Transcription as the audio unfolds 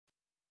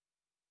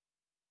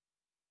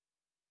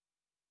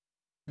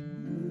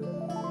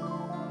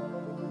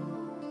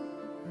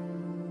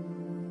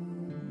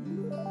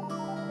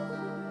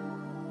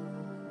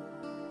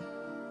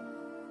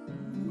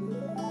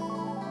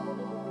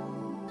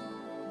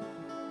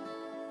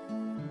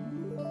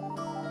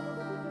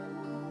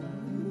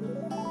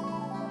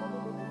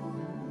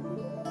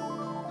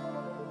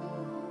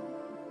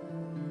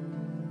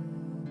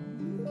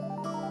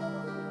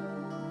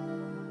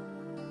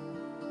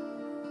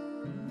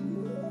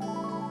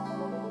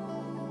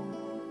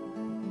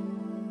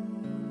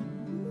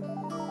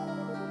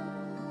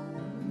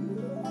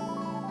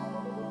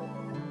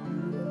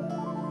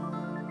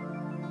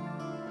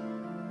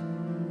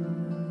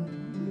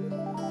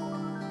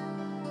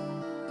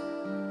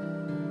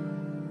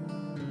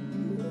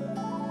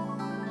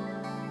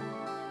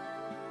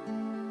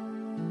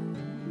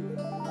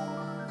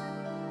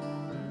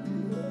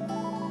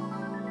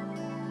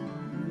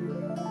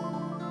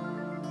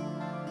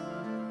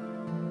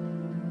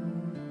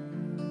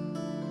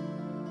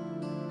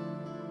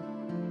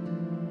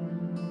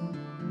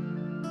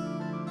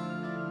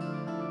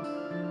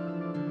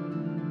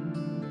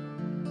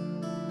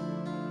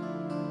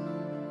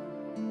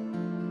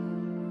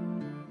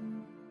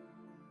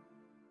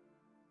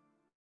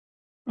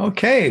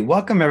Okay,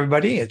 welcome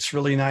everybody. It's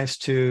really nice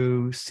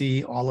to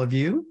see all of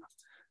you.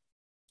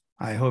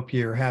 I hope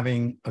you're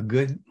having a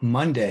good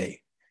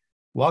Monday.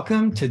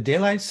 Welcome to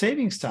daylight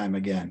savings time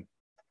again.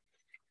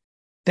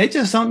 They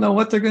just don't know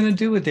what they're going to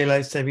do with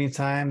daylight savings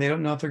time. They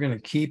don't know if they're going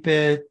to keep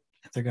it,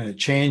 if they're going to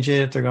change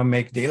it, if they're going to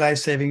make daylight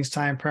savings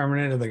time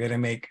permanent, or they're going to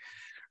make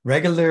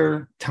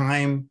regular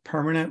time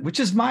permanent,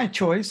 which is my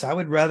choice. I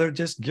would rather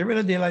just get rid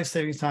of daylight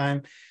savings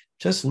time,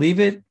 just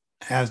leave it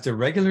as the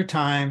regular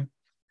time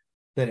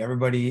that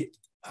everybody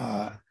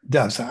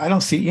does. I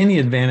don't see any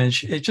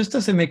advantage. It just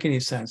doesn't make any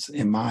sense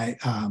in my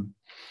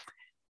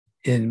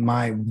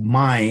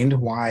mind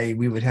why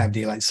we would have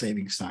daylight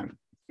savings time.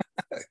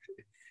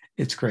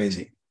 It's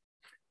crazy,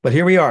 but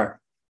here we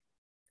are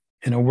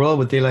in a world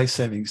with daylight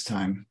savings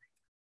time.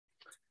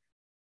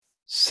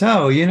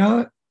 So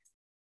I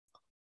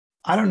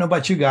don't know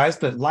about you guys,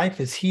 but life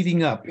is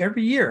heating up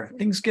every year.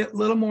 Things get a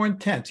little more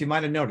intense. You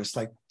might have noticed,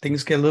 like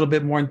things get a little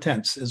bit more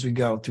intense as we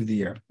go through the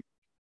year.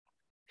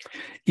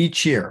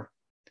 Each year,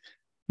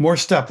 more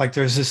stuff. Like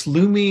there's this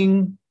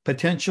looming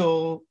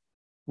potential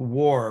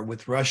war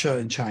with Russia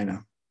and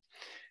China.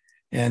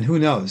 And who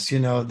knows,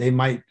 they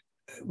might,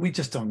 we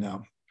just don't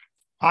know.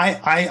 I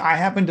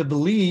happen to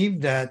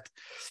believe that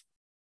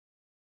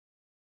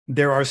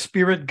there are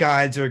spirit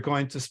guides that are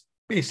going to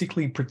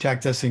basically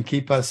protect us and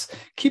keep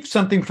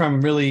something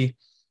from really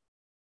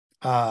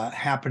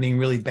happening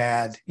really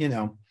bad,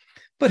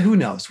 but who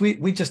knows?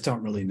 We just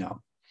don't really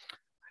know.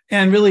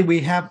 And really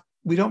we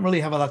don't really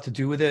have a lot to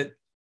do with it.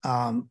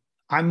 I'm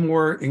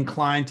more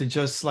inclined to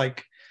just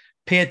like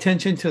pay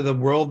attention to the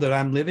world that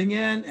I'm living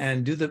in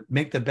and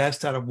make the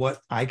best out of what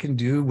I can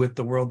do with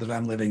the world that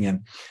I'm living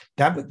in.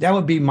 That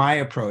would be my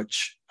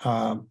approach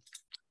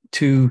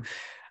to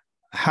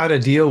how to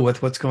deal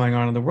with what's going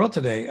on in the world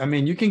today. I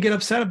mean, you can get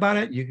upset about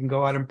it. You can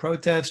go out and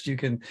protest. You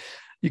can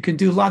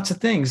do lots of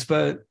things,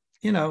 but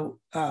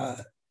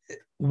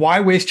why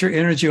waste your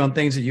energy on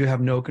things that you have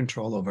no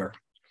control over?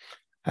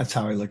 That's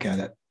how I look at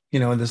it.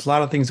 And there's a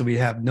lot of things that we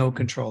have no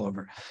control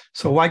over.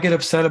 So why get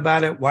upset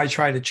about it? Why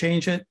try to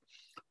change it?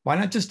 Why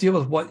not just deal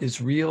with what is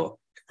real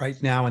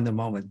right now in the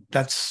moment?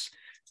 That's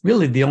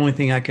really the only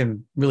thing I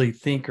can really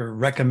think or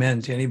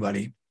recommend to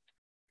anybody.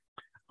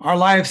 Our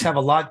lives have a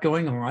lot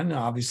going on,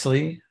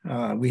 obviously.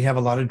 We have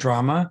a lot of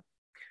drama.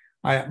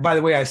 By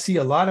the way, I see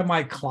a lot of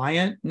my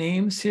client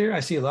names here. I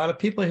see a lot of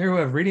people here who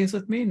have readings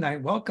with me, and I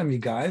welcome you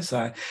guys.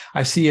 I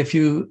see a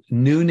few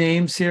new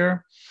names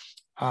here.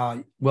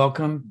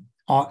 Welcome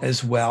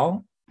as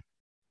well.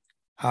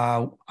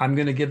 I'm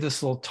going to give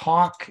this little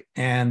talk,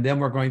 and then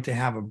we're going to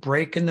have a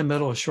break in the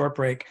middle, a short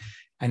break.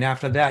 And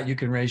after that, you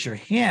can raise your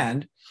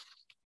hand,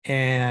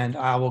 and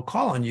I will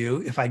call on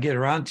you if I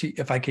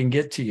can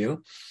get to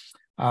you.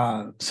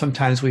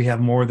 Sometimes we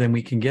have more than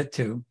we can get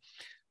to,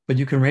 but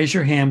you can raise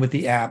your hand with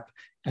the app,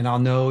 and I'll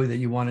know that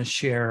you want to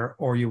share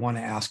or you want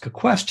to ask a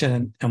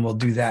question, and we'll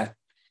do that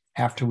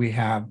after we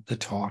have the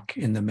talk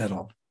in the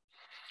middle.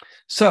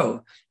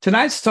 So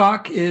tonight's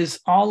talk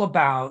is all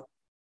about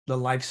the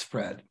life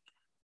spread.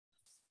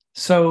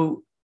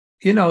 So,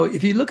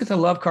 if you look at the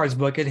Love Cards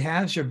book, it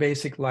has your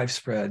basic life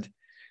spread: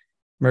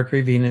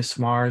 Mercury, Venus,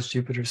 Mars,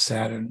 Jupiter,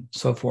 Saturn,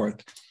 so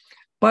forth.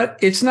 But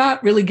it's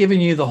not really giving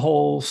you the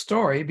whole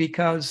story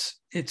because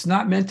it's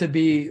not meant to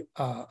be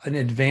an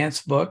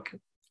advanced book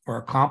or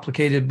a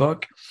complicated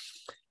book.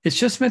 It's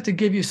just meant to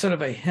give you sort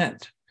of a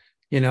hint,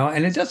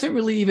 and it doesn't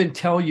really even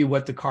tell you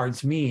what the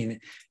cards mean.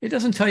 It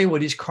doesn't tell you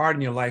what each card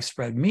in your life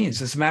spread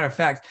means. As a matter of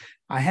fact,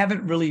 I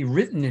haven't really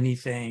written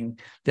anything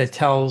that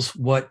tells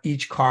what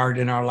each card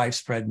in our life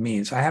spread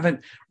means. I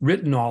haven't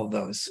written all of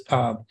those.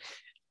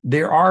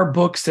 There are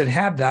books that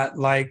have that,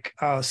 like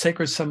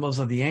Sacred Symbols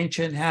of the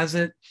Ancient has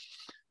it.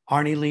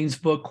 Arnie Lean's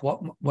book,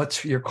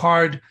 What's Your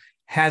Card,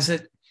 has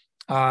it.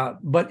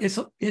 But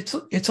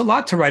it's a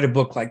lot to write a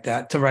book like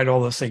that, to write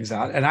all those things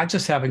out. And I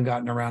just haven't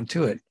gotten around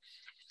to it.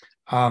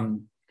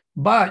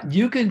 But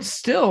you can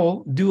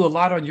still do a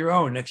lot on your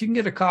own. If you can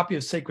get a copy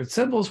of Sacred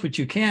Symbols, which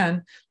you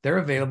can, they're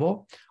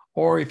available.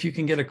 Or if you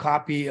can get a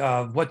copy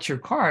of What's Your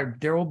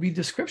Card, there will be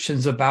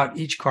descriptions about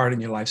each card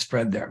in your life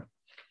spread there.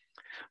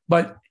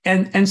 But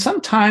and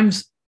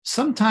sometimes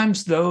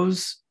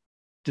those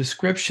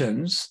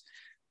descriptions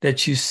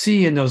that you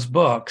see in those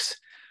books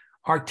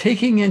are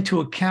taking into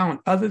account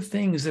other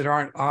things that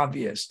aren't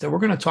obvious that we're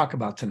going to talk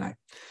about tonight.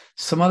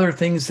 Some other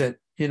things that,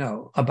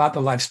 about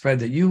the life spread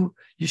that you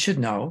should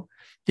know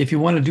if you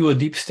want to do a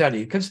deep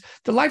study, because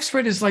the life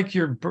spread is like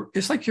your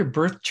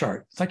birth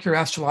chart. It's like your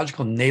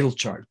astrological natal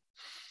chart.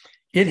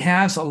 It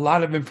has a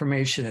lot of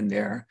information in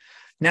there.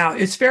 Now,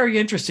 it's very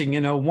interesting.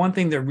 One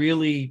thing that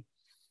really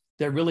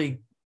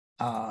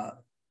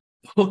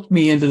hooked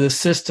me into the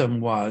system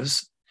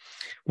was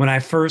when I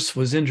first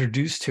was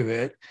introduced to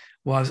it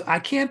was, I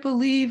can't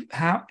believe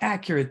how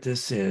accurate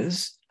this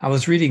is. I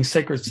was reading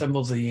Sacred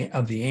Symbols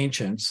of the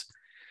Ancients.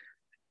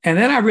 And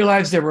then I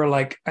realized there were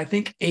I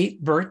think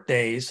 8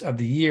 birthdays of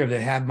the year that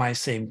had my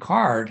same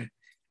card.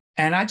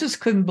 And I just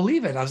couldn't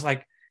believe it. I was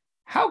like,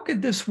 how could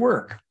this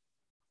work?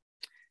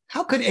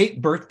 How could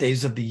 8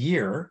 birthdays of the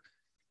year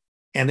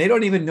and they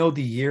don't even know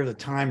the year, the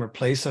time, or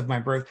place of my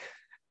birth.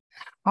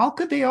 How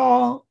could they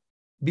all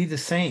be the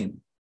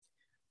same?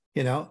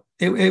 You know,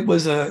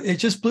 it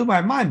just blew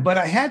my mind. But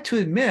I had to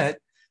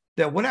admit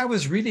that what I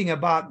was reading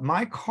about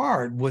my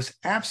card was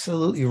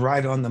absolutely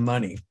right on the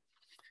money.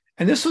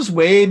 And this was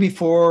way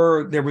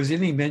before there was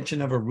any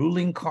mention of a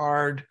ruling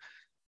card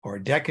or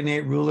a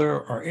decanate ruler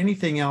or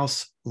anything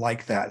else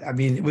like that. I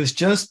mean, it was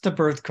just the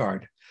birth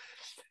card.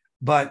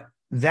 But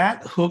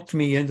that hooked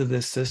me into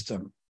this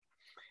system.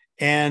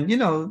 And, you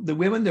know, the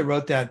women that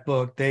wrote that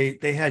book, they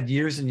had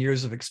years and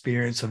years of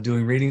experience of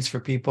doing readings for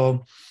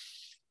people.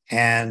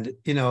 And,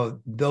 you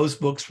know, those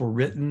books were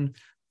written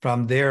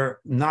from their,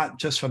 not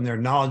just from their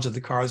knowledge of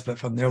the cards, but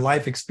from their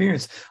life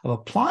experience of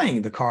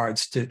applying the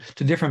cards to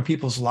different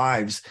people's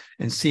lives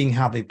and seeing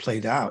how they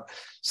played out.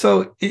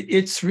 So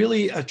it's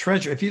really a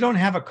treasure. If you don't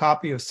have a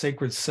copy of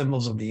Sacred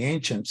Symbols of the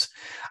Ancients,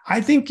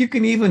 I think you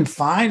can even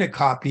find a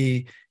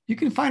copy. You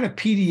can find a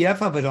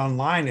PDF of it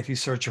online if you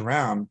search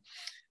around.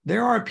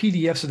 There are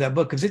PDFs of that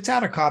book because it's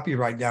out of copy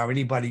right now.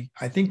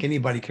 I think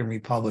anybody can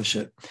republish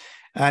it.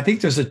 And I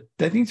think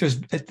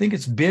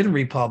it's been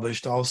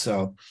republished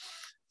also.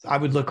 I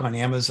would look on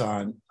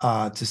Amazon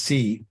to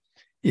see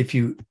if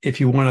you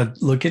want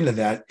to look into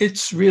that.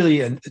 It's really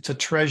it's a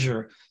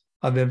treasure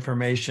of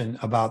information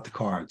about the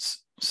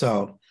cards.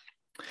 So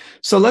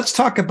let's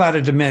talk about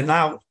it a minute.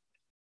 Now,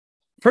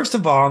 first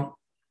of all,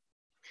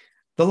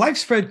 the life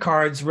spread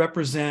cards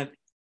represent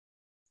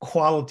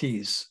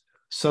qualities.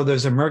 So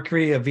there's a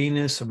Mercury, a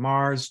Venus, a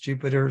Mars,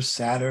 Jupiter,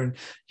 Saturn,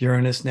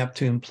 Uranus,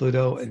 Neptune,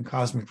 Pluto, and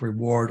Cosmic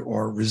Reward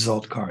or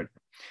Result card.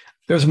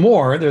 There's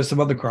more. There's some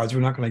other cards.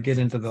 We're not going to get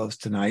into those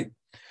tonight.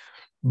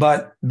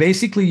 But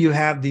basically, you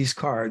have these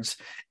cards,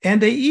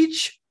 and they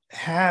each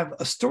have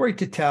a story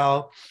to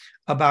tell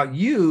about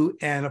you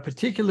and a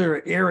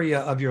particular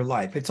area of your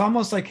life. It's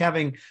almost like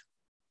having,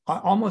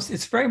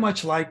 it's very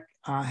much like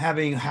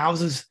having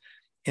houses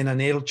in a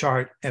natal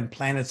chart and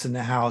planets in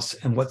the house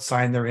and what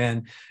sign they're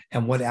in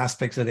and what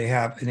aspects that they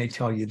have, and they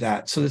tell you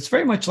that. So it's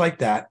very much like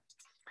that.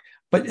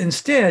 But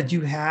instead,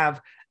 you have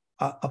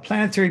a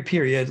planetary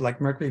period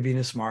like Mercury,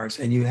 Venus, Mars,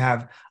 and you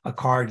have a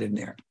card in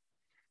there.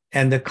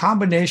 And the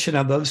combination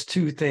of those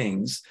two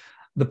things,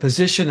 the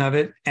position of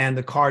it and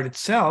the card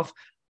itself,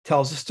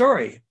 tells a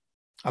story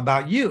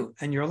about you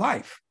and your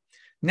life.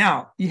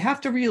 Now, you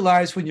have to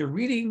realize when you're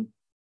reading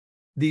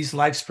these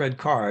life spread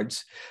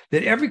cards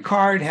that every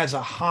card has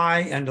a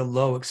high and a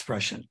low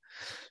expression.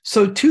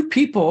 So two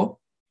people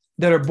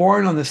that are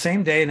born on the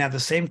same day and have the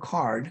same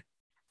card,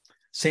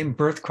 same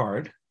birth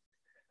card,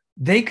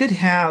 they could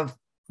have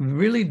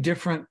really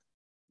different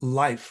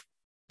life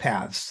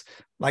paths.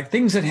 Like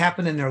things that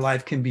happen in their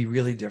life can be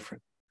really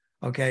different.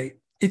 Okay.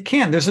 It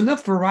can. There's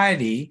enough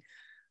variety.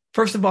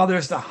 First of all,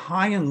 there's the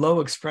high and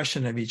low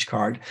expression of each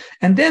card.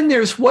 And then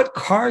there's what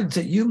cards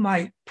that you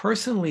might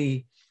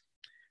personally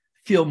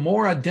feel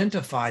more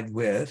identified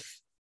with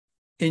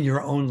in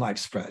your own life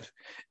spread.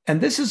 And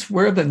this is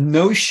where the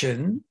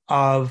notion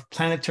of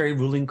planetary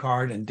ruling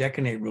card and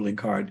decanate ruling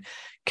card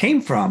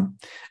came from.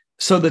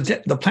 So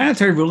the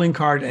planetary ruling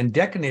card and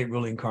decanate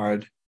ruling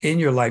card in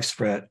your life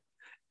spread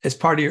as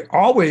part of your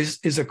always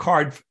is a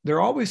card.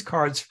 They're always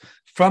cards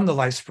from the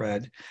life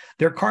spread.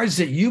 They're cards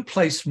that you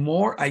place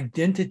more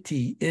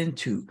identity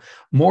into,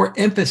 more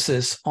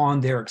emphasis on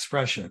their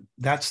expression.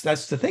 That's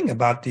the thing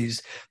about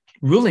these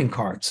ruling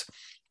cards.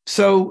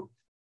 So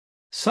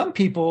some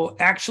people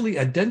actually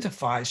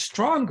identify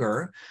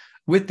stronger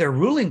with their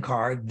ruling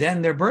card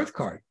than their birth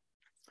card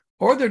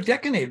or their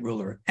decanate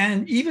ruler.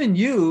 And even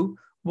you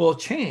will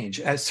change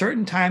at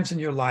certain times in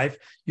your life.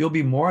 You'll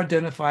be more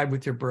identified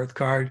with your birth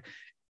card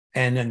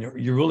and then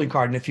your ruling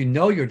card. And if you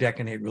know your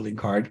decanate ruling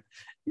card,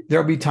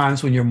 there'll be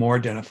times when you're more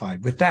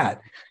identified with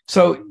that.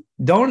 So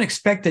don't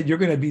expect that you're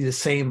going to be the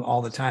same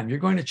all the time. You're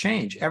going to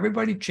change.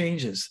 Everybody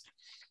changes.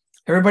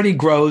 Everybody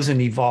grows and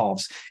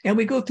evolves. And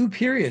we go through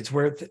periods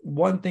where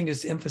one thing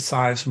is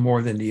emphasized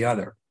more than the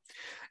other.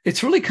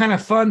 It's really kind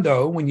of fun,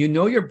 though, when you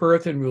know your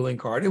birth and ruling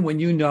card, and when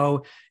you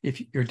know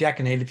if your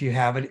decanate, if you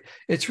have it,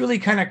 it's really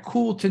kind of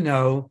cool to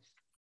know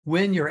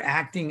when you're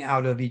acting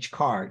out of each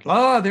card.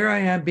 Oh, there I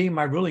am being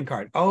my ruling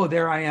card. Oh,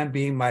 there I am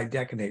being my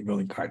decanate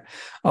ruling card.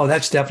 Oh,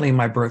 that's definitely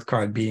my birth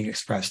card being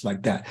expressed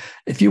like that.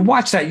 If you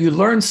watch that, you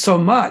learn so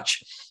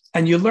much,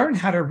 and you learn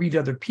how to read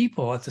other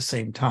people at the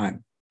same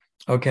time.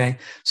 Okay.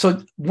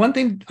 So one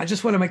thing I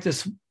just want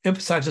to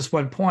emphasize this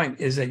one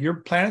point is that your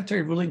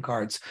planetary ruling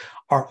cards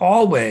are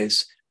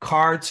always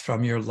cards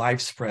from your life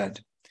spread.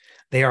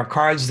 They are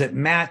cards that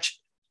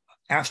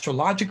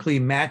astrologically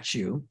match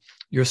you,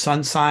 your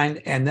sun sign,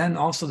 and then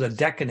also the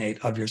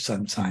decanate of your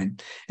sun sign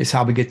is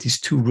how we get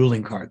these two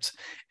ruling cards.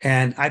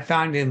 And I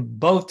found them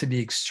both to be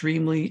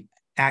extremely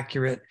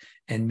accurate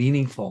and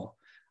meaningful.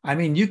 I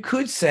mean, you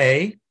could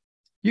say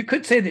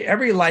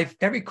that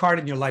every card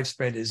in your life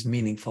spread is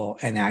meaningful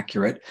and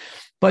accurate,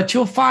 but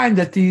you'll find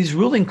that these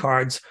ruling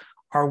cards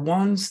are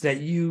ones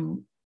that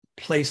you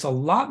place a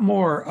lot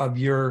more of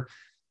your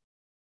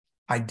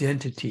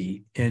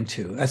identity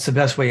into. That's the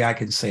best way I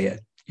can say it.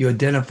 You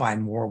identify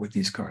more with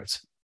these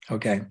cards.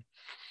 Okay.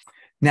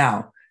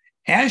 Now,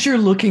 as you're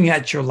looking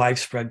at your life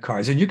spread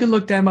cards, and you can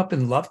look them up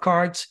in love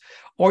cards,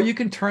 or you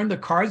can turn the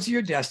cards of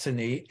your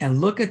destiny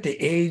and look at the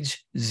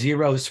age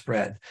 0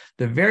 spread.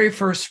 The very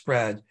first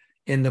spread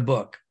in the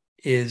book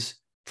is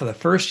for the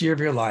first year of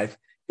your life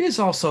is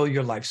also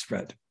your life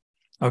spread.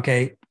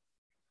 Okay.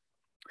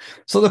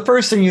 So the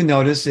first thing you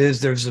notice is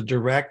there's a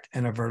direct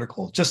and a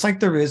vertical, just like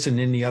there is in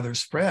any other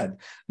spread.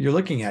 You're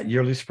looking at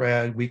yearly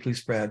spread, weekly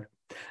spread,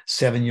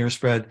 7-year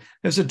spread.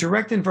 There's a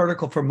direct and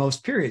vertical for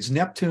most periods.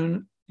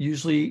 Neptune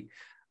usually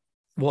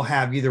will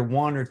have either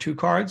 1 or 2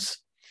 cards,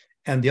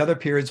 and the other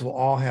periods will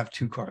all have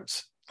 2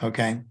 cards.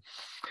 Okay.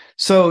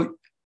 So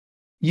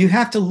you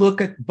have to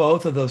look at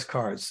both of those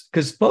cards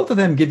because both of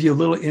them give you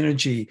a little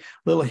energy,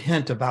 little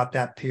hint about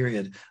that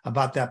period,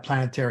 about that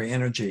planetary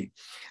energy.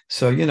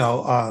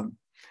 So,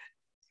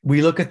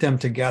 we look at them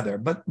together,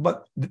 but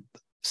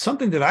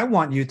something that I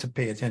want you to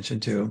pay attention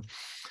to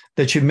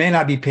that you may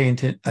not be paying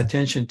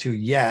attention to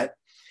yet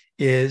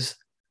is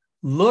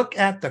look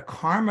at the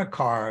karma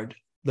card,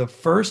 the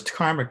first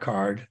karma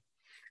card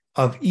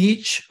of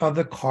each of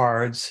the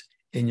cards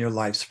in your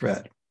life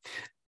spread.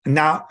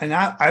 Now, and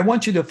I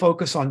want you to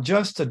focus on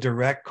just the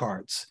direct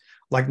cards,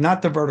 like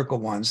not the vertical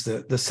ones,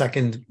 the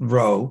second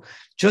row.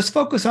 Just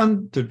focus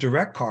on the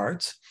direct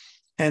cards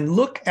and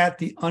look at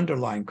the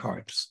underlying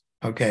cards.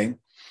 Okay.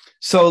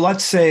 So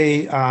let's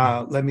say,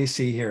 let me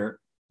see here.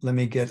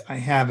 I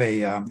have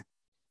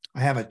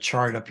a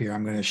chart up here.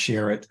 I'm going to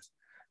share it.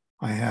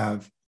 I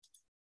have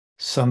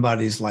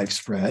somebody's life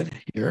spread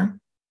here,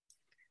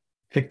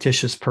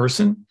 fictitious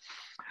person.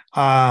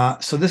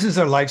 So this is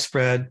their life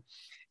spread.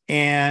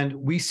 And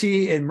we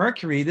see in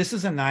Mercury, this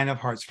is a 9 of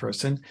hearts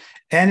person.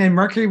 And in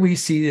Mercury, we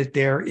see that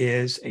there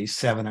is a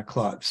 7 of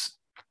clubs.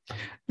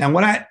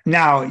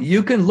 Now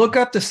you can look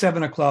up the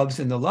 7 of clubs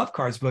in the love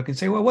cards book and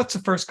say, well, what's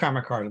the first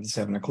karma card of the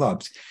 7 of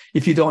clubs?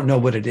 If you don't know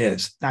what it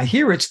is. Now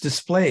here it's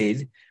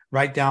displayed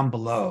right down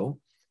below.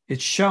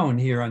 It's shown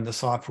here on the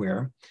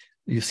software.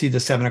 You see the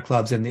 7 of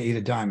clubs and the 8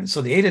 of diamonds.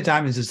 So the 8 of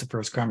diamonds is the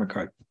first karma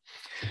card.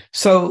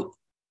 So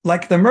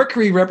like the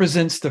Mercury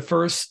represents the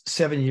first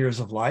 7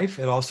 years of life.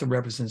 It also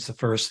represents the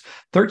first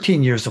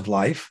 13 years of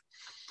life.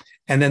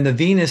 And then the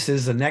Venus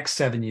is the next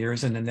 7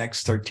 years and the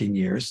next 13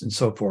 years and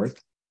so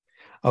forth.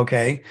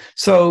 Okay.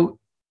 So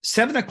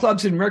 7 of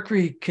clubs in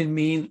Mercury can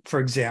mean, for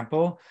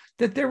example,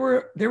 that there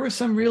were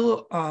some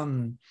real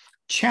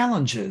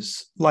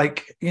challenges,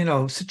 like,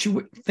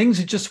 things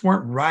that just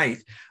weren't right.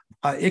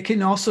 It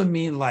can also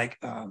mean like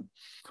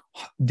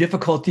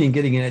difficulty in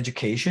getting an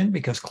education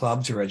because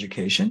clubs are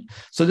education.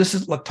 So this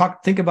is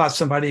think about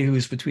somebody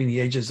who's between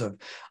the ages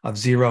of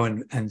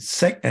 0 and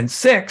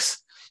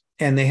 6,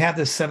 and they have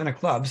this 7 of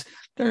clubs.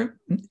 They're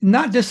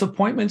not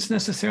disappointments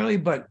necessarily,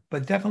 but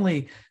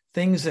definitely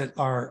things that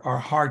are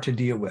hard to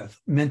deal with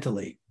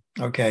mentally.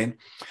 Okay.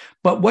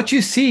 But what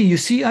you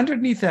see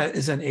underneath that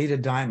is an 8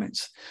 of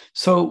diamonds.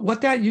 So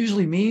what that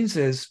usually means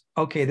is,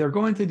 okay, they're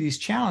going through these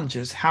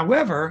challenges.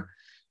 However,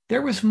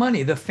 there was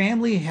money. The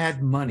family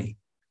had money.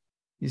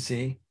 You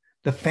see,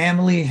 the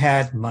family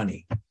had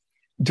money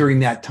during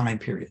that time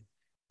period.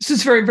 This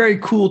is very, very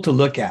cool to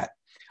look at,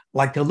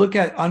 like to look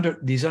at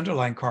these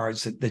underlying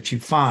cards that you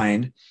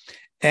find.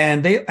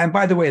 And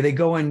by the way, they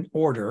go in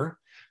order.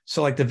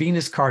 So like the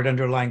Venus card,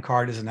 underlying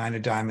card is a 9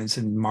 of diamonds,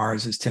 and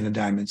Mars is 10 of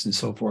diamonds, and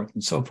so forth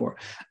and so forth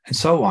and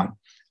so on.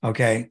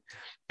 Okay.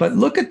 But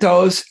look at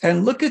those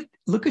and look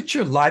at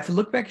your life and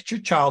look back at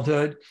your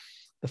childhood,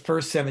 the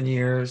first 7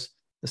 years,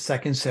 the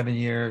second 7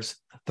 years,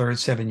 the third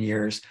 7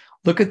 years.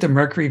 Look at the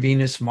Mercury,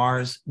 Venus,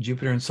 Mars,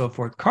 Jupiter, and so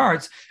forth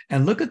cards,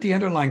 and look at the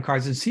underlying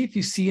cards and see if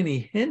you see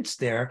any hints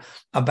there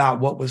about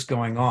what was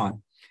going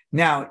on.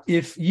 Now,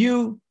 if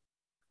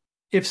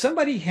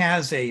somebody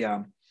has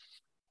a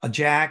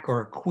jack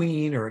or a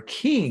queen or a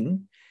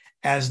king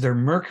as their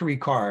Mercury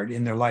card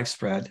in their life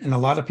spread, and a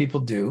lot of people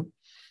do,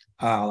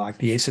 like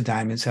the Ace of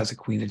Diamonds has a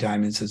Queen of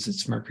Diamonds as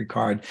its Mercury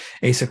card.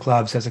 Ace of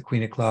Clubs has a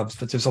Queen of Clubs,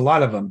 but there's a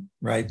lot of them,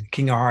 right?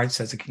 King of Hearts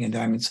has a King of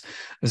Diamonds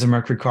as a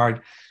Mercury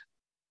card.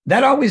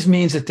 That always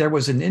means that there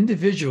was an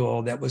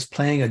individual that was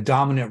playing a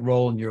dominant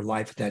role in your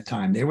life at that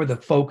time. They were the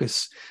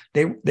focus.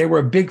 They were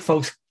a big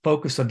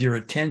focus of your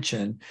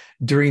attention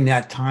during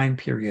that time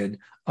period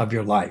of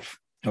your life,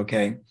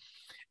 okay?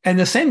 And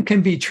the same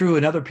can be true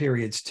in other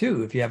periods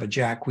too, if you have a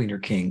jack, queen, or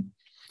king.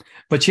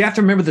 But you have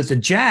to remember that the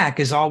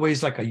jack is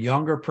always like a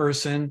younger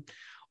person,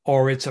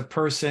 or it's a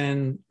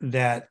person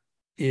that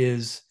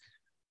is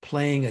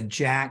playing a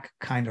jack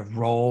kind of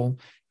role,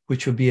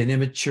 which would be an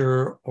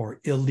immature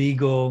or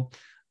illegal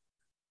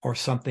or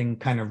something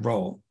kind of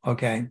role,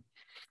 okay?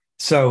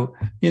 So,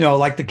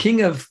 like the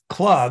King of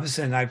Clubs,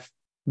 and I've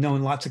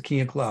known lots of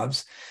King of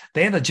Clubs,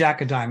 they have a Jack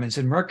of Diamonds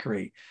in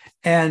Mercury.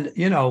 And,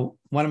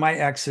 one of my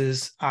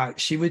exes,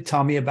 she would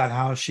tell me about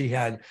how she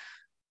had,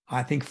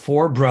 I think,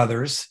 4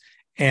 brothers,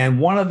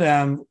 and one of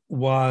them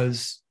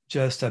was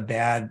just a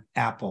bad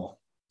apple,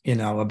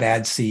 a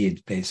bad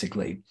seed,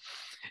 basically.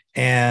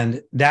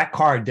 And that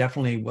card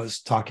definitely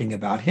was talking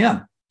about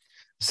him.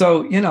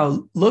 So,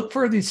 look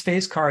for these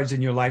face cards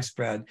in your life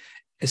spread,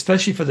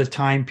 especially for the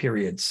time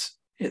periods.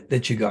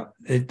 that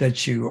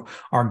you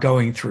are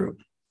going through.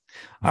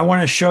 I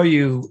want to show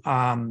you.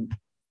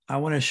 I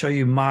want to show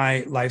you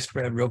my life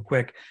spread real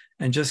quick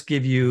and just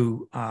give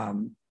you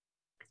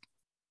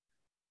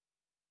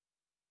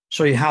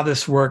show you how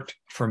this worked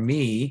for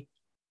me.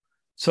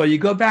 So you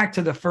go back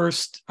to the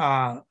first.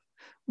 I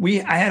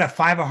had a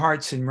 5 of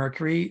hearts in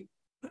Mercury.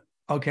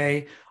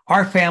 Okay,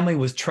 our family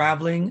was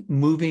traveling,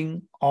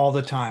 moving all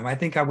the time. I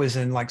think I was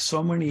in like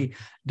so many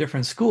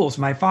different schools.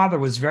 My father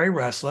was very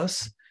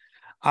restless.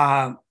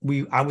 I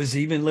was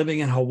even living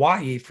in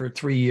Hawaii for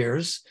 3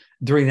 years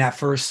during that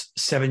first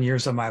 7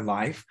 years of my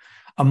life,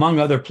 among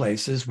other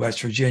places,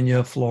 West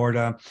Virginia,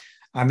 Florida.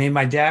 I mean,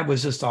 my dad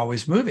was just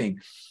always moving.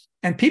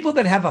 And people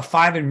that have a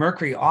 5 in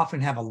Mercury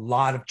often have a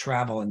lot of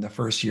travel in the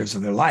first years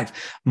of their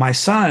life. My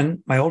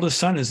son, my oldest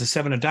son, is a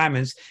 7 of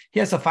diamonds.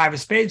 He has a 5 of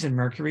spades in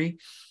Mercury.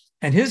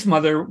 And his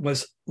mother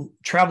was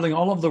traveling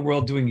all over the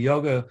world doing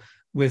yoga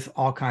with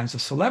all kinds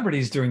of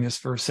celebrities during his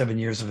first 7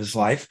 years of his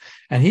life.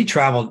 And he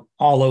traveled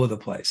all over the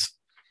place.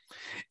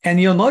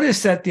 And you'll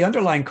notice that the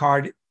underlying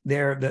card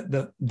there,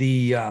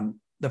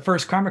 the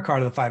first karma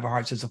card of the 5 of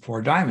hearts is a 4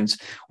 of diamonds.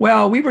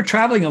 Well, we were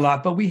traveling a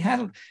lot, but we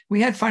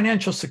had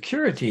financial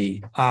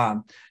security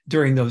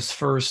during those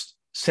first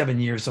 7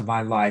 years of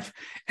my life.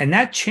 And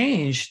that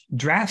changed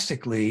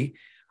drastically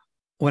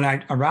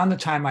around the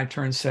time I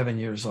turned 7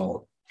 years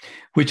old,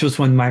 which was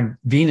when my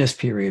Venus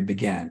period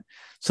began.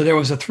 So there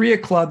was a 3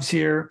 of clubs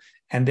here,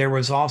 and there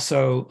was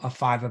also a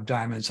 5 of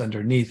diamonds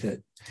underneath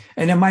it.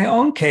 And in my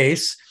own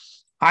case,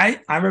 I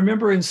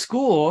remember in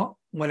school,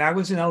 when I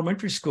was in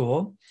elementary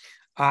school,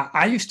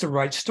 I used to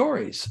write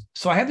stories.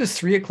 So I had this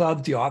 3 of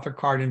clubs, the author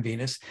card in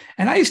Venus,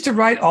 and I used to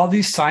write all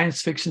these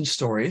science fiction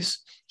stories.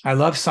 I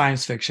loved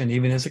science fiction,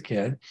 even as a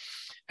kid.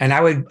 And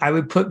I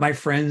would put my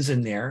friends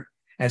in there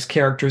as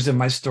characters in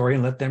my story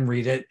and let them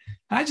read it.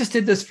 And I just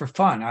did this for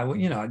fun.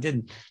 I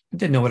didn't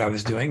know what I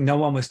was doing. No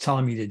one was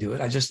telling me to do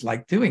it. I just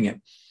liked doing it.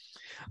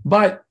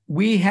 But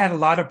we had a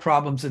lot of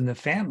problems in the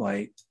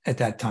family at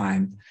that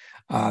time.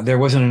 There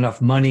wasn't enough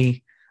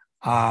money.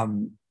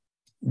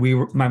 We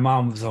were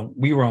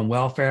on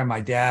welfare.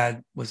 My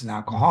dad was an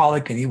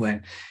alcoholic, and he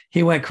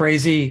went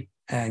crazy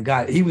and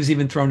he was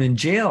even thrown in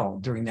jail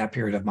during that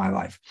period of my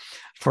life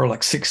for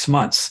like 6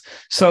 months.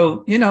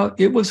 So,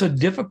 it was a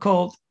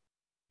difficult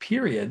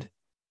period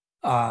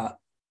of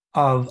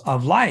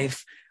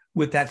life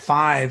with that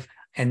 5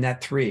 and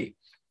that 3.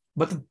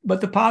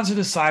 But the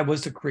positive side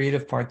was the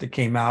creative part that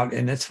came out.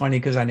 And it's funny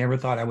because I never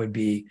thought I would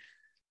be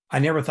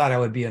an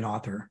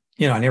author.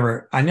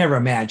 I never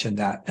imagined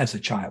that as a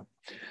child.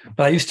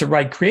 But I used to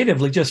write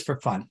creatively just for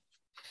fun.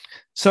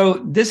 So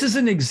this is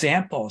an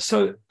example.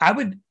 So I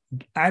would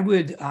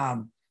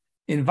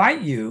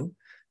invite you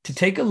to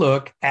take a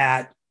look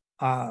at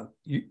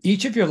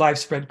each of your life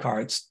spread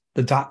cards,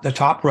 the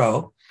top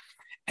row,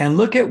 and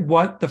look at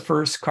what the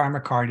first karma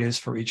card is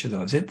for each of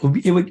those.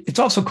 It's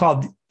also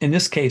called, in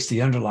this case,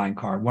 the underlying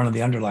card, one of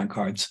the underlying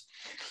cards,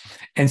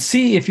 and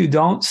see if you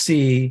don't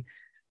see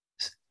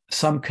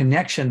some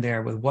connection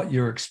there with what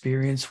your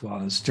experience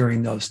was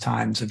during those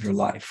times of your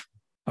life.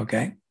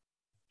 Okay.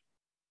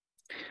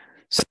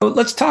 So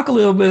let's talk a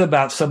little bit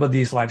about some of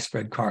these life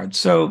spread cards.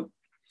 So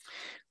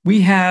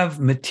we have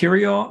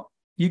material.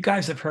 You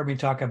guys have heard me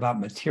talk about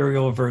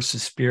material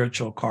versus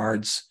spiritual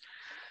cards.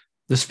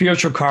 The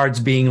spiritual cards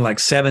being like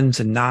 7s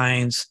and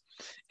 9s,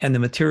 and the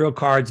material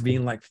cards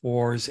being like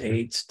 4s,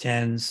 8s,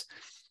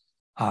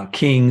 10s,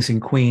 kings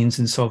and queens,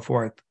 and so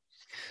forth.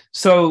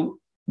 So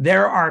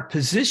there are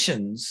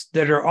positions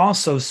that are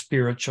also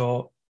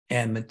spiritual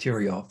and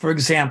material. For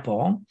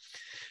example,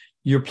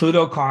 your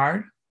Pluto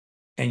card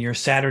and your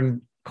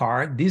Saturn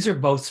card, these are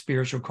both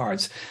spiritual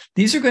cards.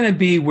 These are going to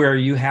be where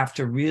you have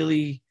to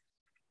really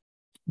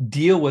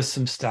deal with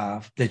some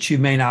stuff that you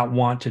may not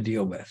want to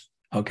deal with.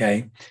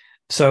 Okay.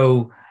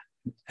 So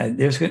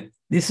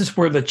this is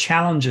where the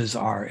challenges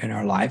are in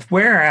our life.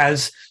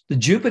 Whereas the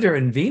Jupiter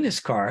and Venus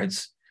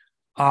cards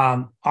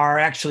are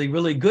actually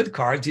really good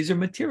cards. These are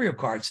material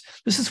cards.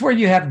 This is where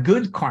you have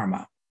good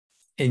karma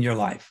in your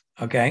life.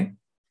 Okay.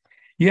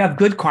 You have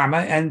good karma,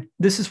 and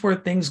this is where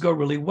things go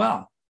really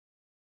well.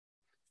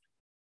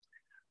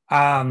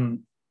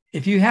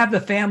 If you have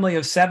the family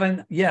of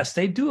 7, yes,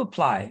 they do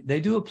apply. They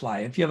do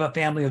apply. If you have a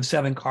family of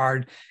 7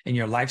 card in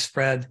your life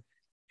spread,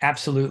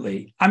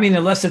 absolutely. I mean,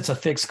 unless it's a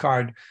fixed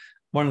card,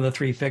 one of the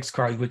 3 fixed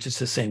cards, which is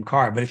the same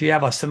card. But if you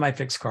have a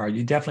semi-fixed card,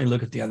 you definitely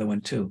look at the other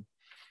one too,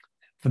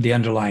 for these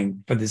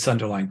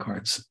underlying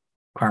cards,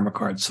 karma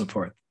cards, so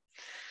forth.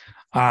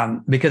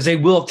 Because they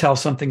will tell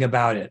something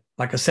about it.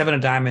 Like a 7 of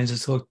diamonds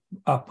is hooked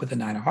up with a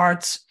 9 of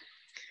hearts,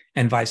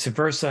 and vice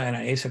versa, and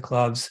an ace of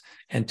clubs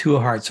and 2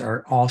 of hearts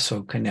are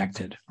also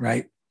connected,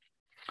 right?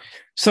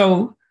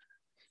 So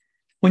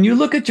when you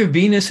look at your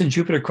Venus and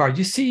Jupiter card,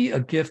 you see a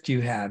gift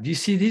you have. You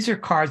see these are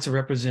cards that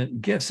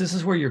represent gifts. This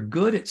is where you're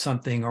good at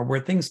something, or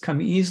where things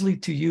come easily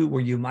to you,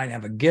 where you might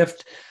have a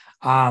gift.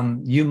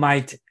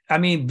 Besides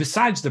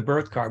the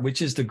birth card,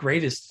 which is the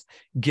greatest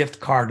gift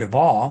card of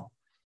all.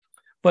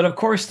 But of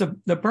course, the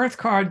birth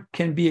card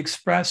can be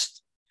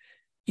expressed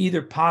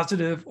either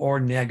positive or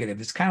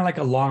negative. It's kind of like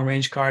a long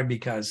range card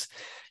because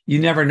you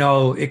never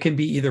know. It can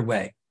be either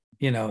way.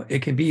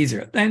 It can be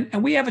easier.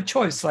 And we have a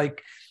choice.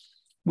 Like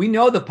we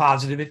know the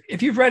positive.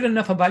 If you've read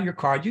enough about your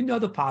card, you know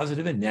the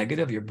positive and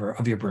negative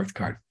of your birth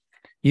card.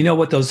 You know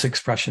what those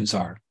expressions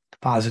are,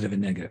 positive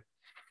and negative.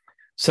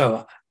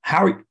 So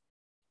how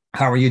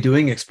are you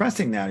doing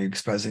expressing that? Are you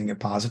expressing it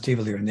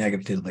positively or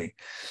negatively?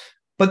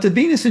 But the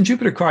Venus and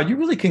Jupiter card, you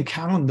really can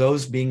count on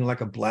those being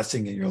like a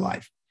blessing in your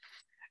life.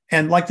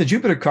 And like the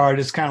Jupiter card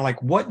is kind of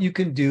like what you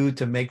can do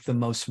to make the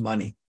most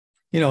money.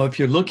 If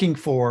you're looking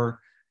for,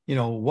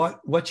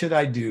 what should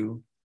I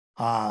do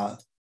to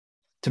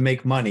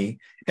make money?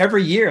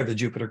 Every year, the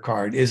Jupiter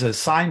card is a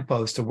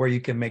signpost to where you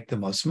can make the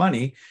most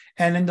money.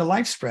 And in the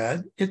life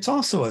spread, it's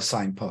also a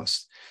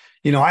signpost.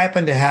 I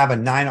happen to have a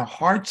 9 of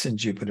hearts in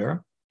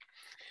Jupiter,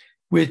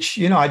 which,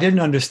 I didn't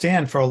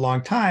understand for a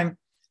long time.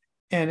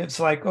 And it's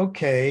like,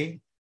 okay,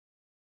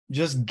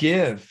 just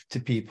give to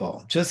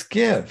people, just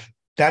give.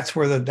 That's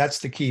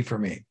the key for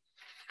me.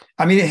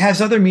 I mean, it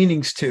has other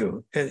meanings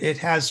too. It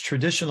has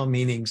traditional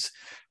meanings.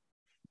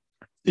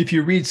 If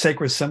you read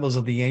Sacred Symbols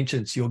of the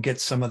Ancients, you'll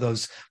get some of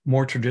those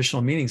more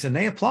traditional meanings, and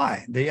they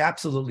apply. They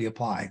absolutely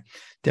apply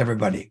to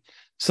everybody.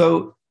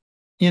 So,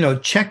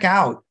 check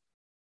out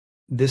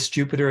this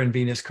Jupiter and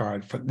Venus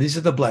card. These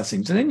are the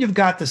blessings. And then you've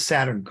got the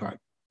Saturn card.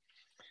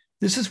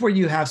 This is where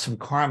you have some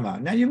karma.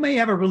 Now, you may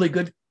have a really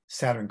good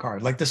Saturn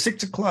card, like the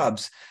 6 of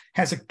clubs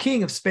has a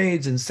King of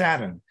spades in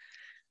Saturn.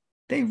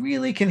 They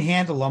really can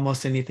handle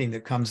almost anything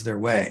that comes their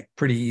way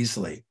pretty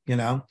easily,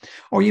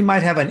 Or you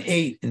might have an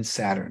 8 in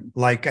Saturn,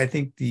 like I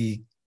think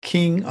the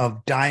King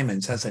of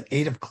diamonds has an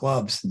 8 of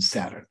clubs in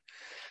Saturn.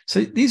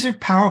 So these are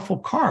powerful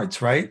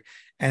cards, right?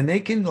 And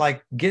they can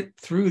like get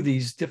through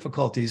these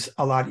difficulties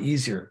a lot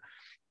easier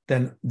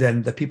than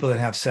the people that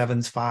have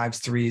 7s,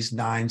 5s, 3s,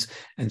 9s,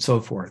 and so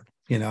forth,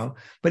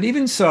 But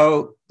even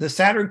so, the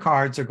Saturn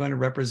cards are going to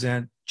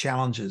represent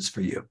challenges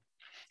for you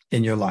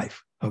in your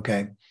life,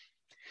 okay?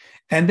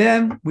 And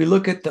then we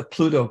look at the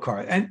Pluto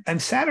card.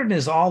 And Saturn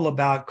is all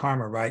about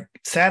karma, right?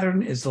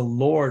 Saturn is the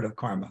Lord of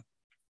karma.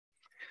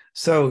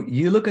 So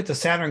you look at the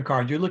Saturn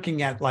card, you're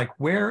looking at like,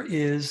 where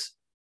is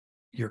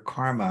your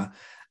karma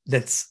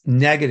that's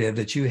negative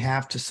that you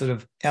have to sort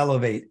of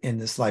elevate in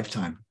this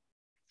lifetime?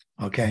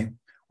 Okay.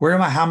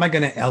 How am I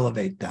going to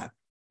elevate that?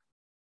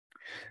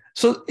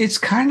 So it's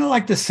kind of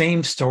like the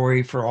same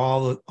story for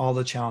all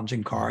the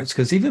challenging cards,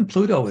 because even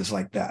Pluto is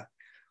like that.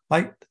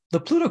 Like the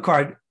Pluto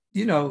card,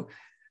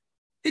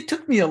 it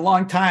took me a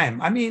long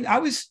time. I mean,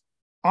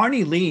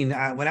 Arnie Lean,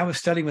 when I was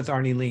studying with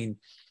Arnie Lean,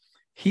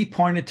 he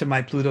pointed to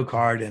my Pluto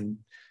card and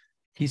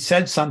he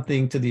said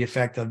something to the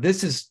effect of,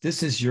 this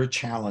is your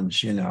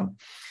challenge,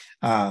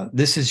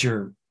 this is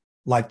your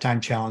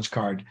lifetime challenge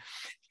card.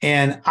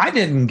 And I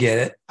didn't get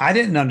it. I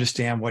didn't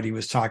understand what he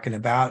was talking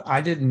about. I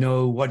didn't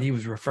know what he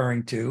was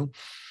referring to.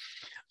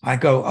 I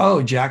go,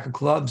 oh, Jack of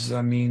clubs.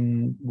 I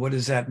mean, what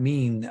does that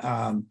mean?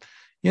 And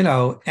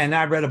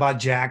I read about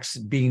Jacks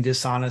being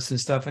dishonest and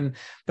stuff.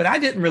 But I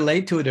didn't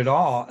relate to it at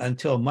all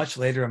until much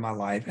later in my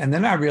life. And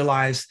then I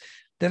realized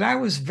that I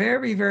was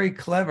very, very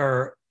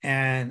clever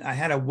and I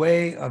had a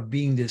way of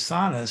being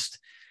dishonest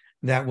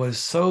that was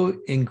so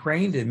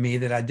ingrained in me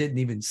that I didn't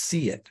even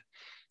see it.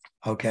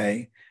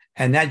 Okay.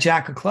 And that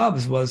Jack of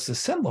clubs was the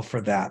symbol for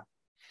that.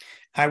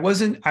 I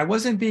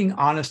wasn't being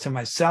honest to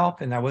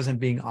myself, and I wasn't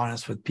being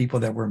honest with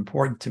people that were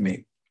important to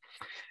me.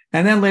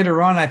 And then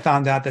later on, I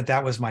found out that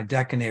that was my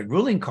Decanae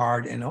ruling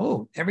card. And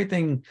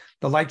everything,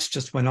 the lights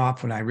just went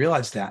off when I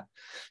realized that.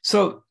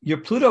 So your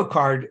Pluto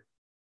card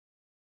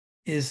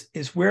is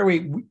where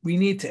we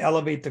need to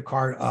elevate the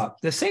card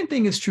up. The same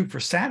thing is true for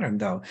Saturn,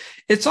 though.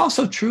 It's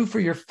also true for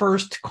your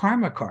first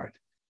karma card.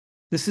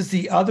 This is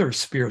the other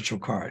spiritual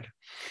card.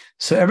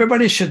 So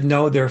everybody should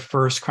know their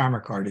first karma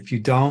card. If you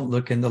don't,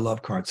 look in the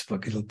Love Cards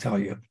book. It'll tell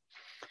you.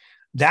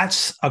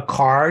 That's a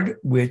card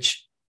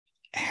which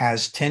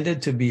has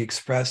tended to be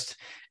expressed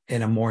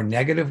in a more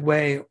negative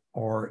way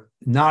or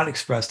not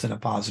expressed in a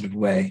positive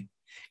way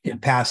in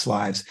past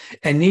lives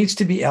and needs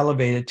to be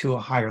elevated to a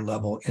higher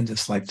level in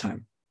this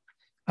lifetime.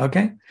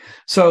 Okay?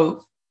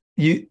 So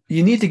you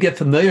need to get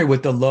familiar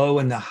with the low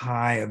and the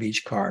high of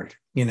each card.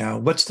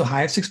 What's the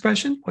highest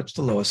expression? What's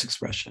the lowest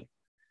expression?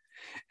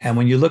 And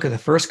when you look at the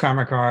first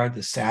karma card,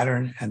 the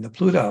Saturn and the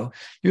Pluto,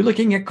 you're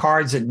looking at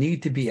cards that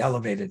need to be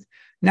elevated.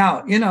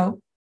 Now,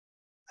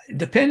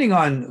 depending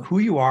on who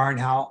you are and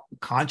how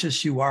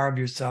conscious you are of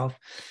yourself,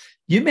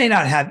 you may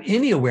not have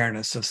any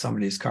awareness of some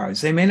of these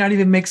cards. They may not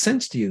even make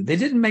sense to you. They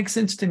didn't make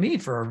sense to me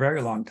for a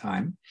very long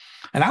time.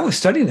 And I was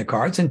studying the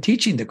cards and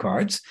teaching the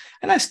cards,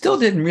 and I still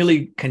didn't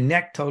really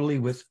connect totally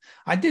with,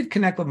 I did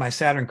connect with my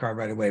Saturn card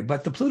right away,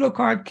 but the Pluto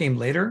card came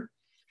later,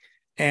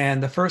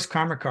 and the first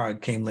karma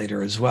card came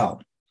later as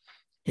well.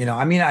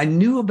 I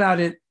knew about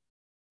it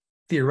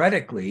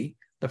theoretically,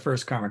 the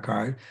first karma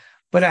card,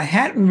 but I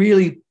hadn't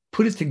really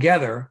put it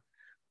together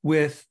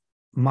with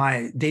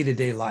my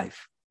day-to-day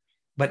life.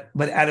 But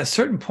at a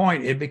certain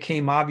point, it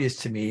became obvious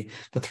to me,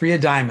 the 3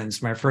 of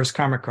diamonds, my first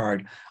karma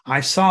card, I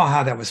saw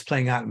how that was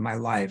playing out in my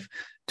life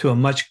to a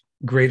much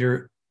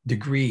greater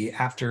degree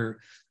after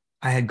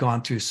I had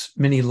gone through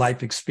many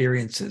life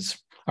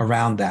experiences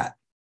around that.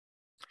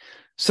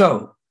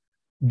 So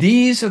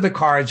these are the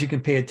cards you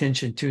can pay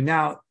attention to.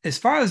 Now, as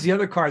far as the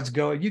other cards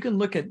go, you can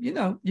look at,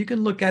 you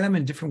can look at them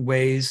in different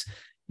ways.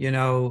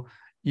 You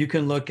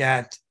can look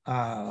at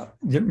the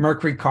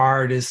Mercury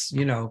card is,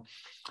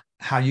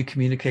 how you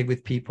communicate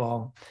with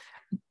people,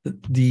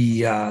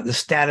 the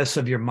status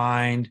of your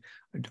mind.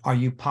 Are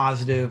you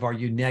positive? Are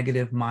you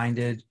negative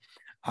minded?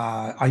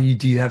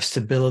 Do you have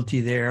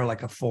stability there,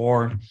 like a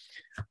 4?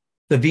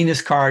 The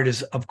Venus card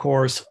is, of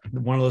course,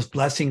 one of those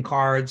blessing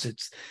cards.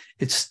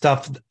 It's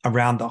stuff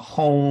around the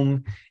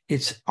home.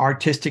 It's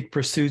artistic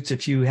pursuits,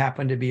 if you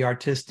happen to be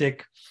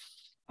artistic,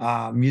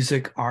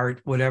 music,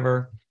 art,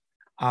 whatever.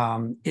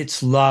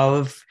 It's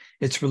love,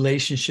 it's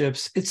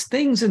relationships, it's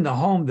things in the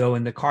home, though,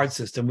 in the card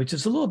system, which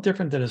is a little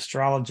different than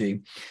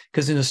astrology,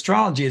 because in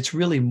astrology, it's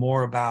really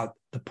more about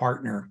the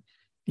partner,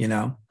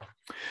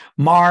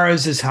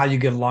 Mars is how you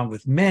get along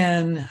with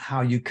men, how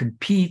you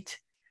compete.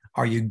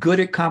 Are you good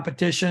at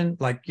competition?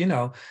 Like,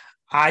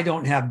 I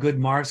don't have good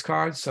Mars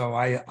cards, so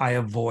I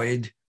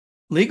avoid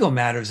legal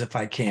matters if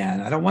I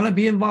can. I don't want to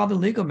be involved in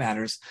legal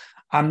matters.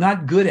 I'm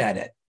not good at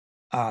it.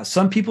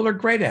 Some people are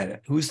great at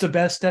it. Who's the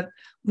best at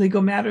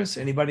legal matters?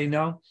 Anybody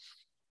know?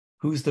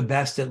 Who's the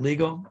best at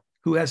legal?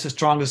 Who has the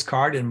strongest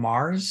card in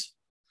Mars?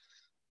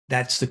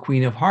 That's the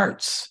Queen of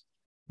Hearts,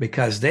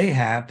 because they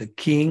have the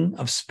King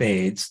of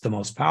Spades, the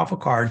most powerful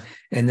card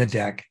in the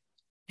deck,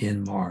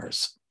 in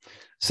Mars.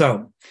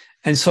 So,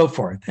 and so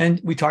forth. And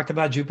we talked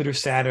about Jupiter,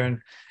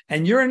 Saturn,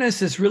 and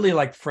Uranus is really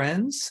like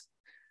friends.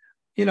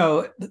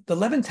 The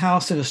 11th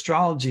house in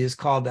astrology is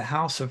called the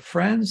house of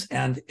friends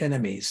and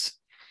enemies.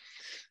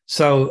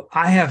 So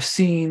I have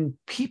seen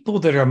people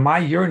that are my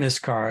Uranus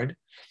card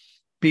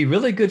be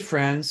really good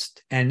friends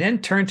and then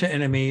turn to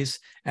enemies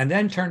and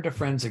then turn to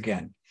friends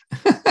again.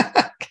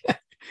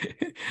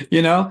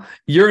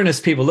 Uranus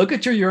people, look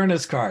at your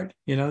Uranus card,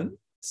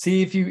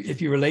 see if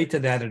you relate to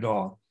that at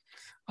all.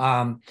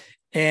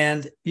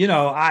 And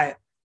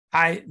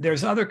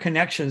there's other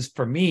connections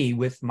for me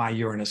with my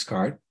Uranus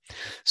card.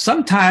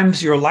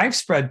 Sometimes your life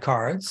spread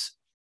cards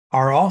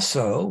are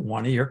also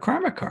one of your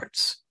karma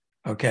cards.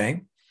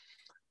 Okay.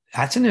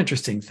 That's an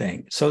interesting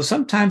thing. So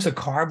sometimes a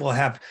card will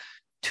have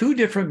 2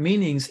 different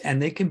meanings and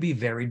they can be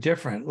very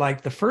different.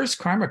 Like the first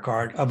karma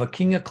card of a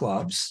King of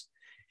Clubs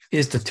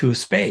is the 2 of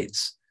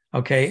Spades.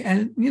 Okay.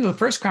 And, the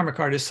first karma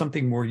card is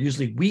something we're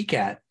usually weak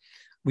at.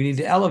 We need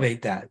to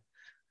elevate that.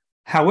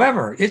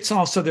 However, it's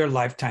also their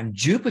lifetime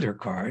Jupiter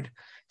card,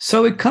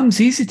 so it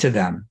comes easy to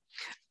them.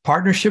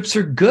 Partnerships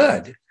are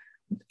good.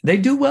 They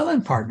do well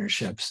in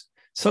partnerships.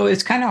 So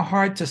it's kind of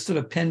hard to sort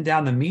of pin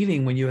down the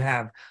meaning when you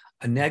have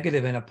a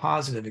negative and a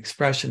positive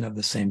expression of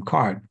the same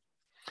card.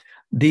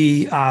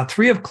 The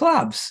 3 of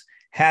Clubs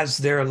has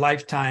their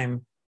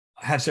lifetime,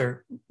 has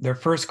their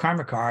first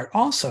karma card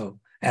also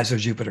as their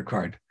Jupiter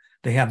card.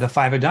 They have the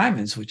 5 of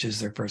Diamonds, which is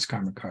their first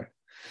karma card.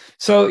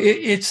 So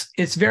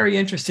it's very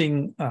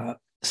interesting,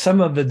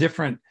 some of the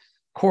different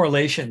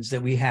correlations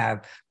that we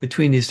have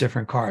between these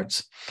different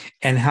cards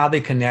and how they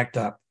connect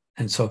up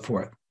and so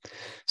forth.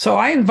 So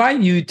I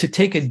invite you to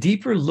take a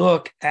deeper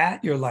look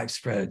at your life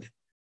spread.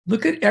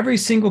 Look at every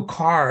single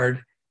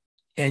card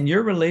and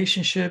your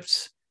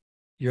relationships,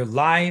 your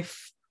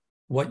life,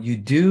 what you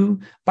do.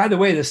 By the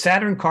way, the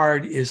Saturn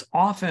card is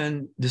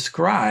often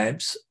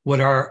describes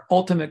what our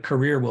ultimate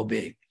career will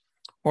be,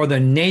 or the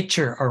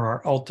nature of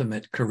our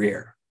ultimate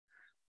career.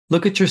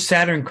 Look at your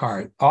Saturn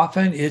card.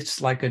 Often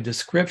it's like a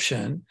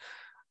description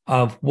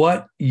of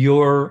what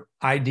your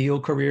ideal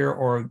career,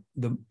 or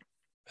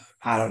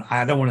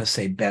I don't want to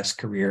say best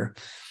career.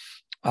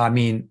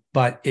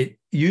 But it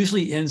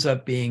usually ends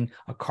up being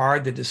a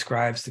card that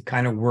describes the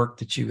kind of work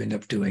that you end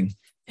up doing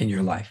in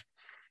your life.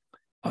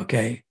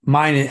 Okay.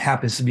 Mine, it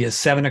happens to be a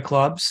 7 of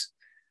Clubs.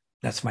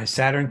 That's my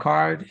Saturn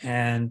card.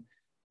 And,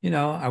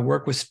 I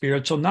work with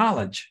spiritual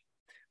knowledge,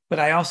 but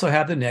I also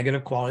have the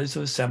negative qualities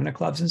of a 7 of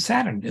Clubs and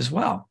Saturn as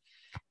well.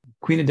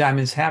 Queen of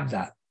Diamonds have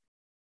that.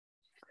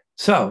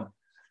 So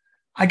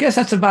I guess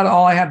that's about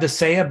all I have to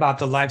say about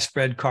the life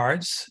spread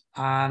cards.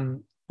 We're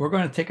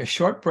going to take a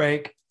short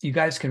break. You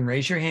guys can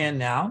raise your hand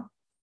now,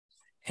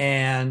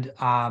 and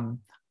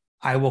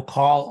I will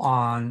call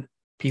on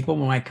people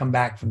when I come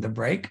back from the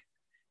break.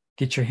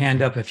 Get your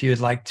hand up if you would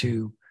like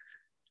to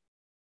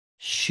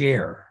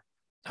share.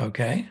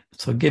 Okay,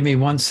 so give me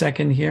 1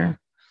 second here.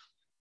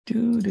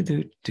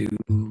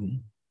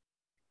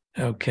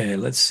 Okay,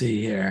 let's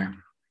see here.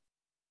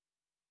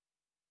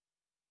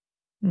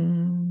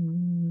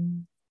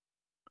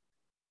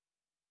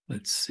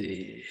 Let's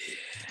see.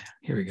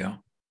 Here we go.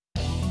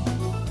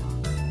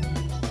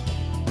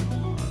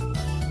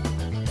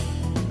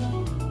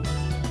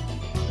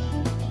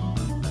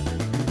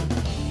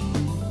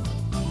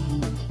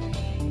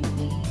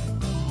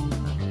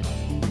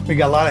 We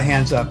got a lot of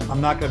hands up.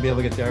 I'm not going to be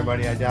able to get to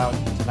everybody, I doubt,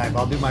 tonight, but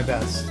I'll do my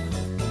best.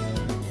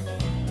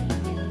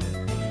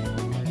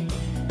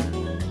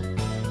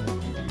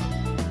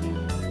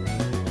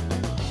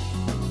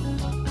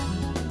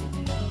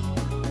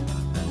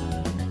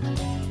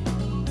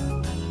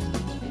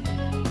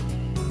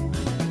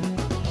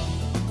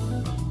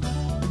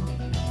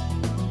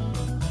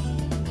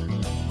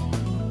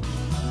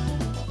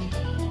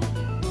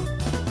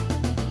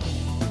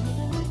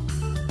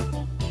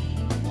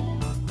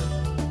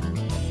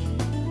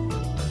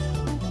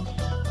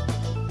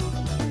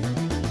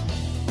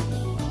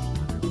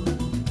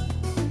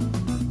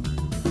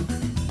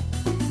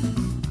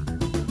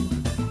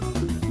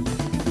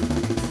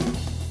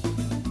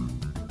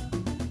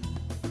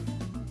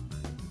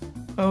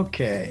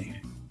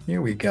 Okay,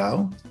 here we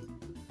go.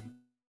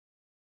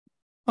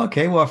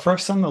 Okay, well,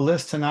 first on the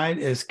list tonight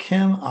is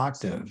Kim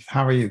Octave.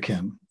 How are you,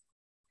 Kim?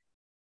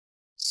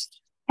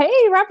 Hey,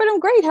 Robert, I'm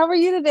great. How are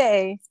you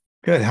today?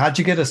 Good. How'd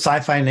you get a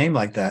sci-fi name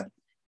like that?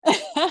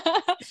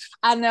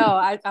 I know,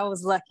 I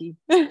was lucky.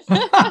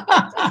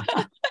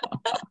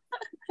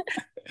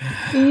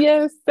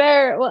 Yes,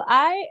 sir. Well,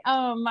 I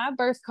my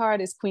birth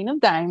card is Queen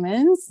of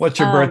Diamonds, What's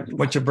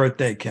your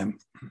birthday, Kim?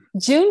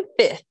 June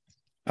 5th,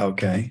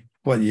 Okay.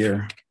 What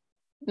year?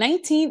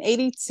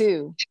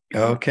 1982. I'm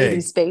an Okay.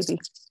 80s baby.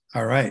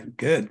 All right.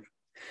 Good.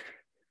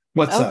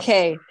 What's up?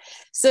 Okay.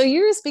 So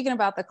you were speaking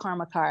about the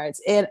karma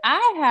cards, and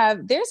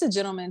there's a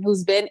gentleman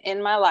who's been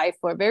in my life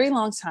for a very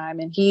long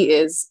time, and he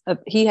has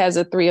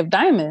a three of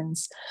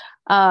diamonds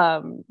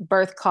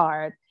birth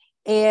card.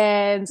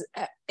 And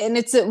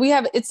it's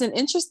an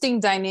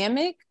interesting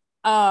dynamic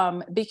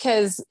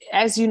because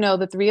as you know,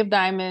 the three of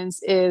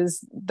diamonds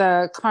is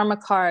the karma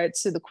card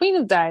to the queen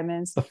of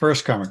diamonds. The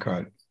first karma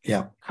card.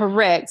 Yeah.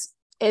 Correct.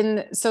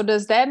 And so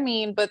does that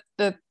mean,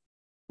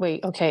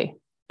 wait, okay.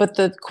 But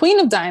the Queen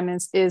of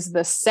Diamonds is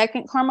the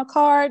second karma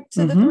card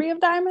to the Three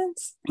of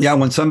Diamonds? Yeah,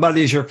 when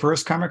somebody is your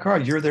first karma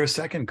card, you're their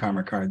second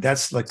karma card.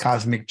 That's the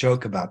cosmic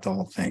joke about the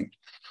whole thing.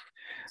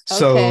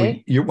 So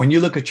Okay. when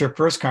you look at your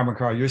first karma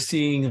card, you're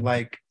seeing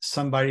like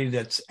somebody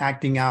that's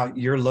acting out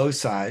your low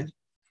side,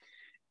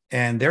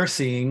 and they're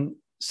seeing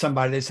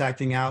somebody that's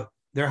acting out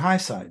their high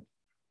side.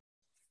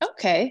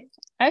 Okay.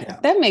 Yeah.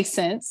 That makes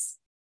sense.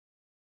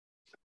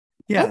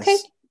 Yes. Okay.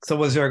 So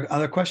was there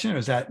another question, or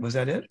was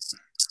that it?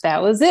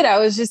 That was it. I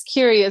was just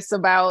curious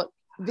about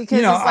because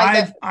it's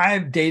like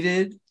I've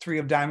dated three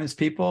of diamonds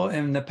people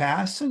in the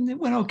past, and it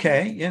went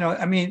okay.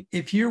 I mean,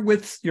 if you're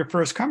with your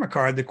first karma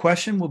card, the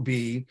question will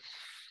be,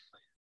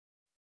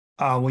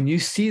 when you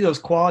see those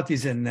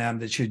qualities in them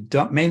that you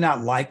may not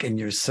like in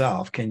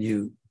yourself, can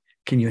you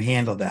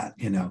handle that?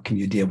 Can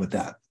you deal with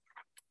that?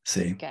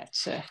 See,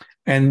 gotcha.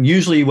 And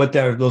usually, what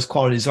those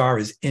qualities are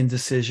is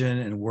indecision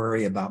and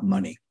worry about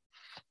money.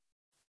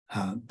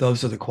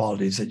 Those are the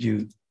qualities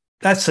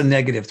that's a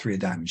negative three of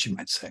diamonds, you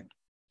might say.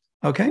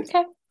 Okay.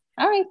 Okay.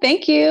 All right.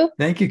 Thank you.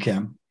 Thank you,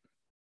 Kim.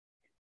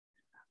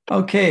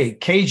 Okay,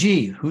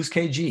 KG. Who's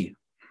KG?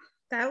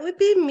 That would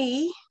be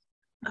me.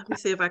 Let me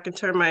see if I can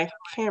turn my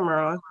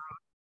camera on.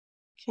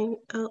 Can you,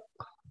 oh,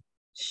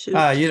 shoot.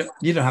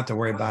 You don't have to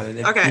worry about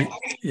it. Okay.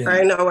 All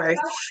right, no worries.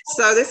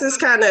 So this is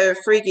kind of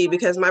freaky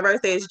because my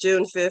birthday is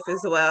June 5th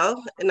as well,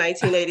 in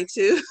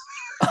 1982.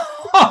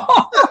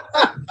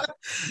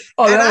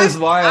 Oh, that is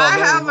wild. I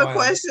have a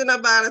question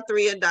about a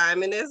three of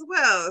diamond as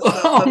well. So,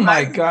 oh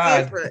my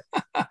God. Different.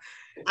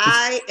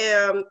 I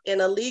am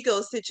in a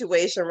legal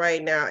situation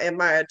right now, and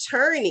my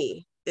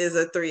attorney is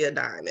a three of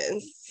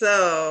diamonds.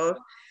 So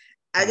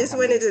I just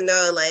wanted to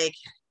know, like,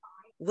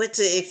 what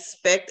to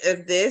expect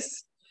of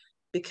this,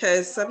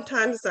 because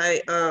sometimes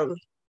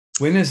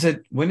when is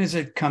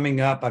it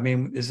coming up? I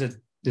mean, is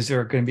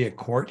there going to be a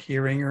court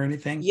hearing or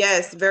anything?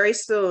 Yes, very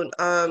soon.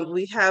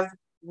 We have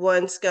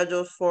one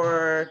scheduled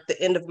for the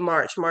end of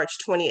March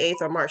 28th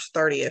or March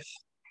 30th.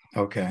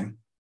 Okay.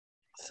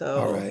 So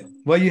all right.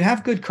 Well, you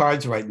have good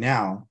cards right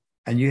now,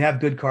 and you have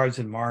good cards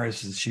in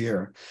Mars this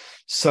year.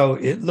 So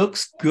it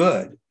looks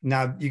good.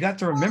 Now you got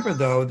to remember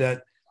though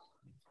that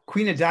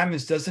Queen of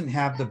Diamonds doesn't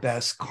have the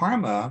best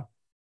karma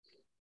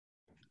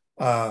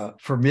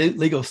for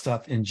legal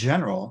stuff in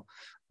general,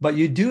 but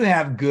you do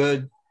have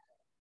good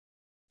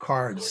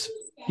cards.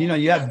 You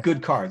have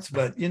good cards,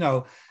 but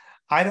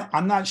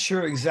I'm not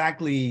sure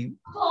exactly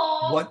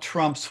what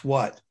trumps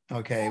what.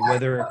 Okay,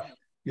 whether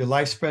your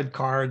life spread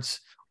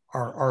cards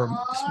are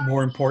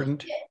more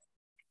important.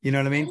 You know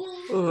what I mean?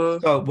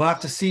 Mm-hmm. So we'll have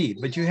to see.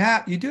 But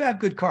you do have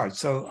good cards.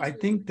 So I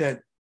think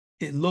that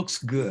it looks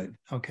good.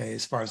 Okay,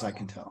 as far as I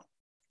can tell.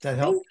 Does that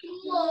help?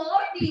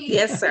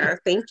 Yes, sir.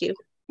 Thank you.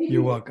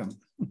 You're welcome.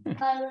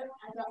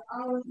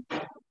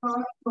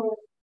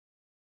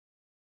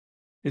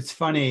 It's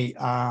funny.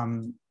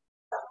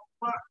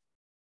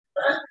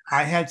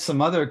 I had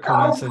some other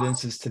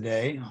coincidences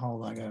today.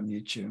 Hold on, I gotta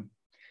mute you.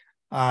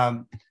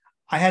 I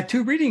had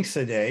two readings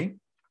today,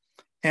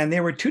 and they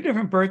were two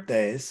different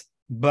birthdays.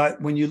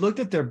 But when you looked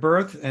at their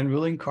birth and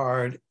ruling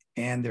card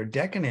and their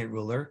decade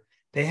ruler,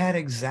 they had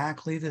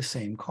exactly the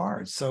same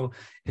cards. So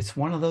it's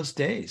one of those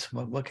days.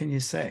 What can you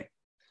say?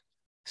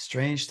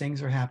 Strange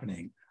things are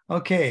happening.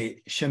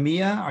 Okay,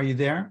 Shamia, are you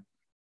there?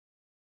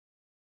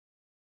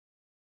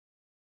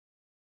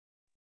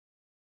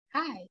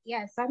 Hi,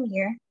 yes, I'm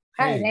here.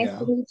 Hi, nice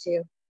to meet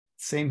you.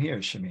 Same here,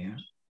 Shamia.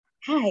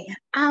 Hi.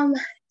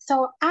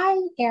 So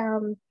I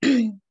am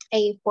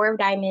a Four of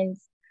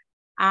Diamonds,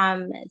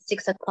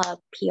 Six of Club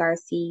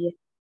PRC.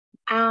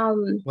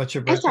 What's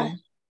your birthday?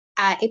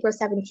 April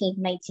 17th,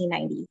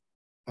 1990.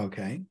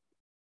 Okay.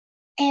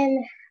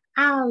 And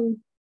I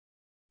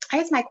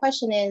guess my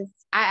question is,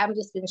 I'm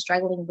just been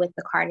struggling with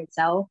the card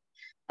itself.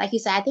 Like you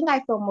said, I think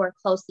I feel more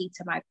closely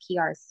to my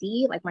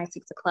PRC, like my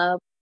Six of Club.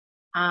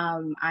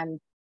 I'm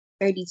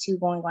 32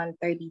 going on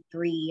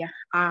 33.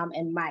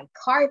 And my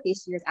card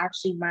this year is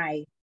actually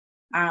my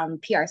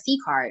PRC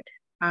card.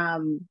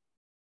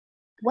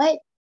 what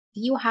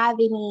do you have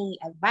any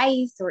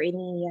advice or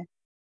any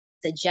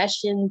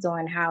suggestions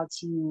on how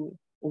to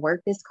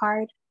work this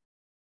card?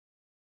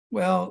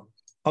 Well,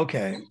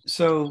 okay.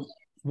 So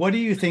what do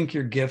you think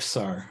your gifts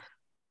are?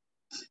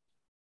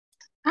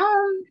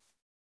 Um,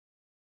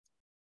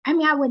 I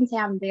mean, I wouldn't say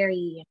I'm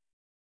very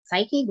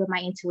psychic, but my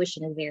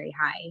intuition is very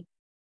high.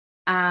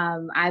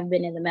 I've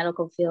been in the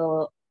medical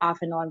field off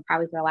and on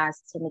probably for the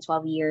last 10 to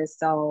 12 years.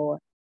 So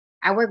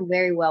I work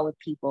very well with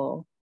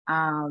people.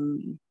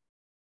 Um,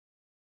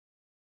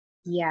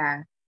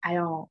 yeah, I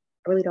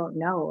really don't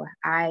know.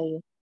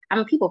 I'm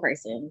a people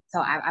person. So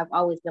I've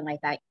always been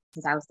like that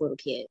since I was a little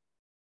kid.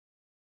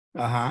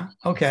 Uh-huh.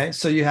 Okay.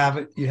 So you have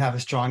a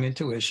strong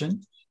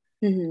intuition.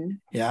 Mm-hmm.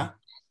 Yeah.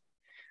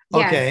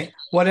 Yeah. Okay.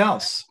 What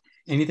else?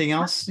 Anything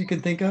else you can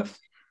think of?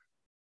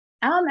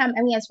 I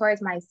mean, as far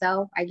as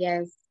myself, I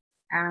guess,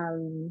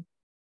 um,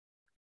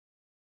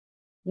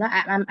 no,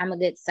 I'm a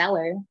good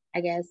seller,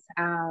 I guess.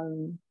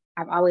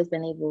 I've always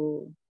been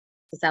able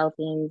to sell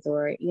things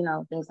or,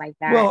 things like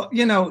that.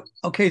 Well,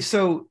 okay,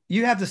 so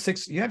you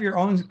have your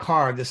own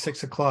card, the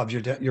six of clubs,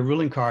 your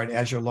ruling card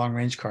as your long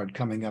range card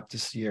coming up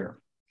this year.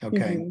 Okay.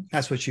 Mm-hmm.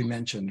 That's what you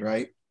mentioned,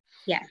 right?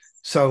 Yes.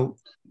 So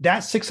that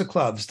six of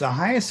clubs, the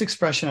highest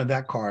expression of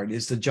that card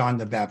is the John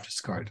the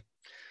Baptist card.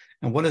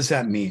 And what does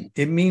that mean?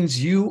 It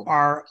means you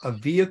are a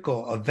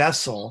vehicle, a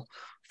vessel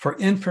for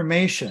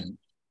information,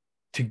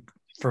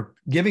 for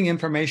giving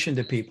information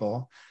to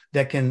people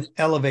that can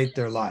elevate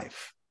their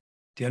life.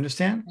 Do you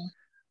understand? Okay.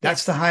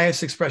 That's the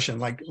highest expression.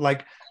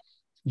 Like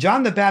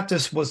John the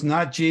Baptist was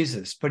not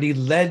Jesus, but he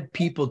led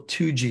people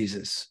to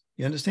Jesus.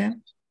 You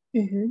understand?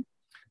 Mm-hmm.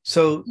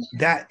 So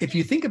that if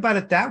you think about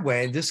it that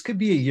way, this could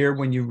be a year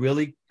when you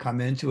really come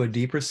into a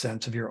deeper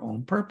sense of your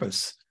own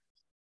purpose.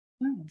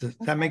 Does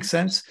that make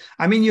sense?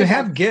 I mean, you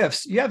have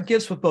gifts. You have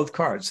gifts with both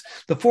cards.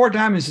 The four of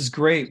diamonds is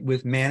great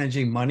with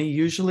managing money.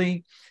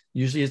 Usually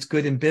it's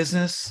good in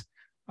business.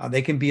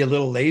 They can be a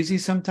little lazy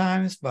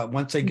sometimes, but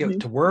once they get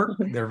to work,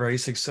 they're very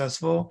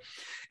successful.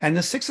 And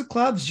the six of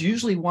clubs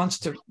usually they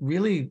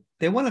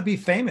want to be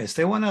famous.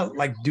 They want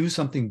to do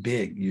something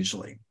big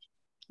usually.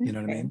 You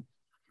know what I mean?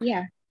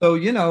 Yeah.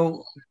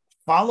 So,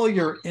 follow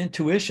your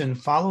intuition,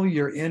 follow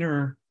your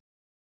inner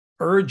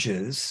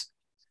urges,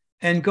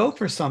 and go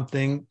for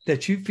something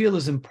that you feel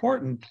is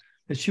important,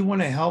 that you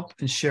want to help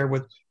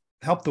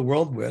the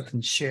world with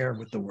and share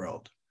with the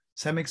world.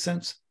 Does that make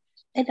sense?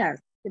 It does.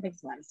 It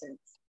makes a lot of sense.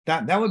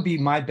 That would be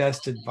my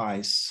best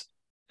advice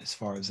as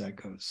far as that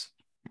goes.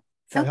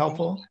 Is that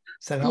helpful?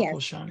 Is that helpful,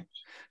 yes. Shani?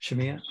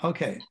 Shamia?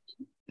 Okay.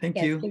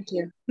 Thank you. Thank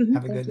you.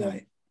 Have a good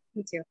night.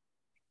 You too.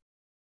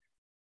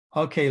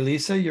 Okay,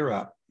 Lisa, you're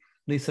up.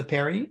 Lisa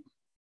Perry.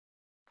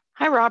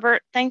 Hi,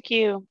 Robert. Thank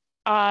you.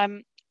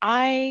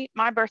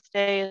 My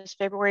birthday is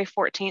February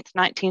 14th,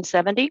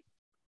 1970.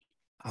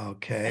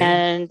 Okay.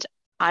 And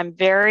I'm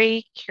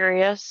very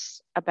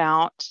curious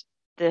about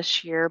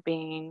this year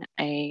being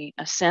a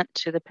ascent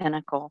to the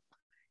pinnacle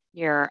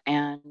year,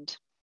 and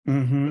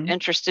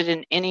interested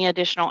in any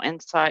additional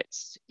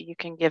insights you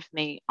can give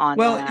me on that.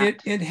 Well,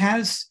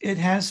 it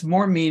has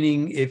more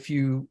meaning if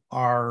you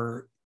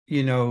are,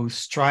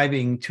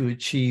 striving to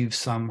achieve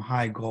some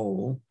high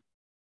goal.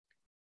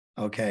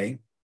 Okay.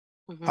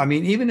 I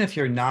mean, even if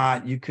you're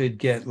not, you could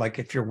get,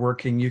 if you're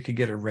working, you could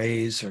get a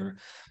raise or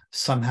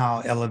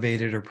somehow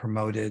elevated or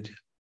promoted.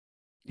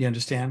 You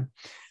understand?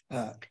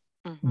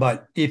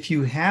 But if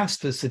you have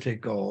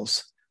specific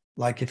goals,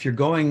 like if you're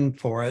going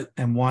for it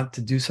and want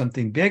to do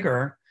something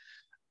bigger,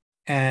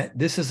 and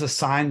this is a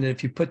sign that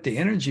if you put the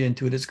energy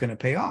into it, it's going to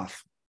pay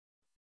off.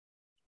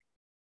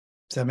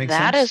 Does that make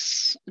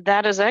sense?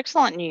 That is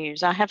excellent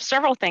news. I have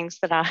several things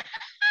that I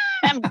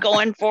am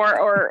going for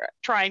or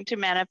trying to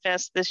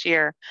manifest this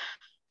year.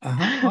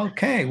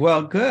 Okay,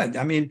 well, good.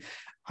 I mean,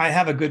 I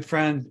have a good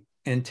friend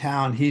in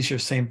town. He's your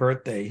same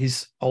birthday.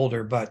 He's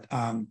older, but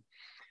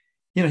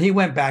he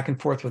went back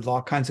and forth with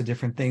all kinds of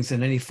different things,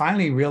 and then he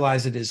finally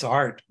realized that his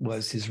art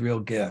was his real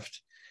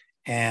gift,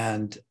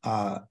 and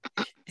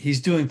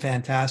he's doing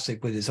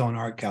fantastic with his own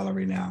art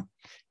gallery now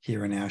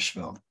here in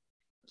Asheville.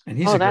 And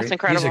that's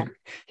incredible.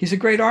 He's a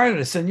great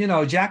artist,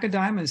 and Jack of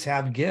Diamonds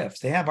have gifts.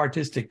 They have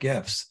artistic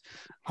gifts.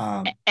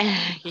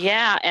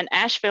 Yeah, and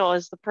Asheville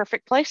is the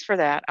perfect place for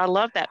that. I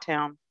love that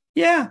town.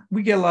 Yeah,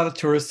 we get a lot of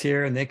tourists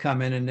here, and they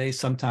come in and they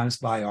sometimes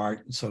buy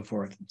art and so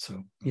forth. And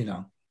so,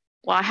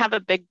 Well, I have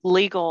a big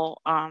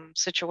legal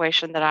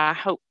situation that I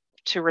hope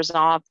to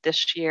resolve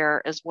this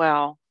year as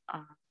well.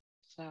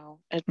 So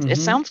it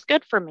sounds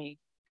good for me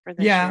for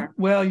this year.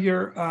 Well,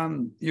 your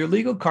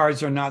legal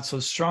cards are not so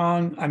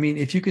strong. I mean,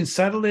 if you can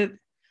settle it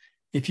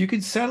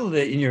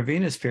in your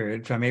Venus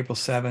period from April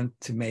 7th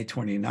to May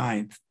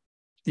 29th,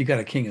 you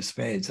got a King of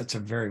Spades. That's a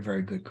very,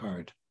 very good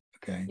card.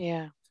 Okay.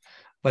 Yeah.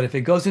 But if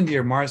it goes into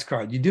your Mars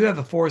card, you do have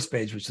a 4 of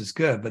Spades, which is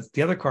good, but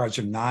the other cards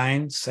are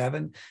 9,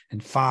 7,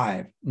 and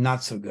 5,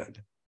 not so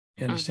good.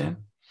 You understand?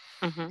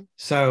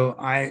 So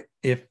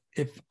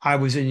if I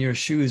was in your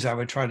shoes, I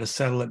would try to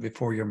settle it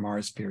before your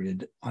Mars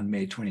period on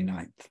May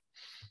 29th.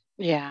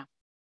 Yeah.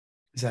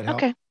 Does that help?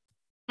 Okay.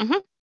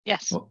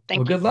 Yes. Well, Thank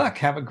you. Good luck.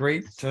 Have a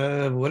great,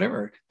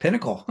 whatever,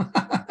 pinnacle.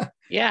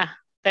 Yeah.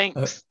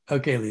 Thanks.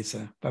 Okay,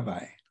 Lisa.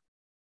 Bye-bye.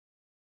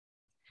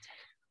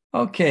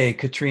 Okay,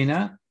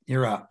 Katrina,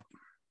 you're up.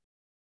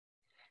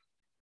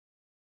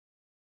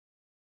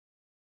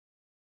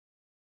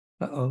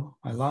 Uh-oh,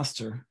 I lost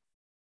her.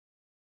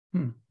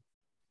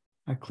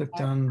 I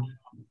clicked on.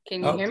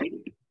 Can you hear me?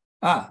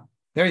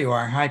 There you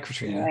are. Hi,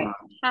 Katrina.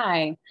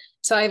 Hi.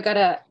 So I've got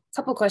a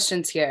couple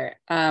questions here.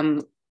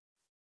 I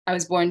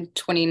was born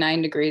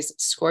 29 degrees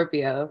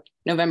Scorpio,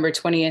 November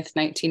 20th,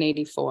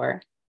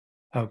 1984.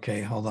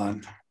 Okay, hold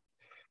on.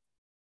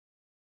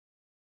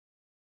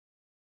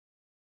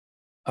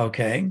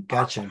 Okay,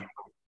 gotcha.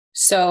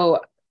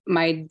 So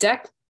my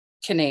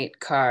decanate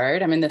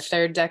card, I'm in the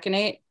third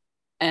decanate,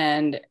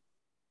 and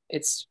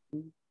it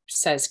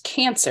says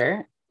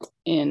Cancer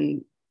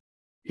in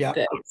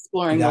the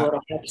exploring the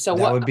little bit. So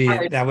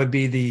that would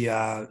be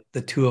the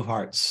Two of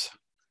Hearts.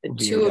 The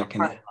Two of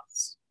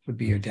Hearts would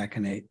be your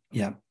decanate.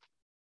 Yeah.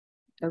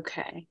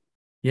 Okay.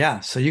 Yeah.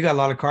 So you got a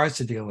lot of cards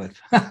to deal with.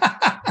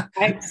 I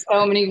have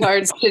so many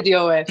cards to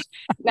deal with.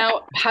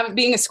 Now,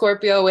 being a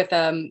Scorpio with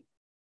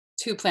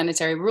two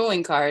planetary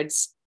ruling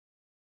cards,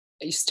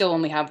 you still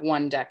only have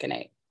one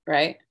decanate,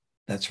 right?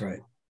 That's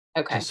right.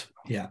 Okay.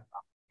 Yeah.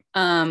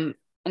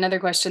 Another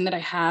question that I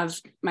have,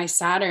 my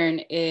Saturn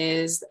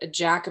is a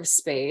Jack of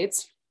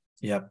Spades.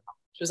 Yep.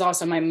 Which was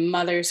also my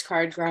mother's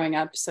card growing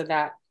up, so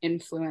that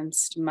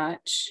influenced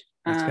much.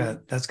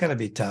 That's got to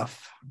be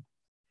tough.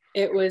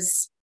 It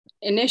was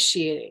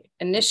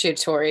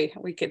initiatory,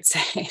 we could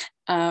say.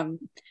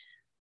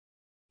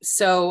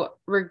 So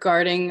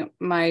regarding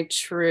my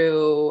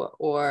true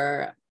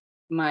or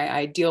my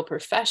ideal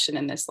profession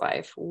in this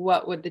life,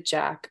 what would the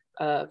Jack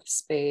of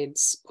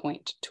Spades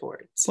point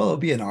towards? Well, it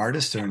would be an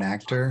artist or an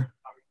actor,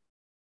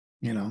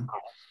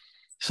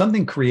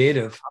 something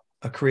creative,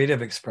 a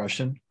creative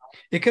expression.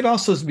 It could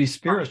also be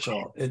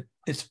spiritual.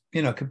 It's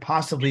could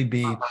possibly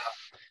be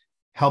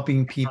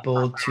helping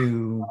people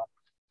to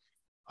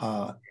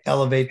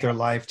elevate their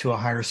life to a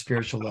higher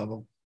spiritual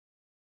level.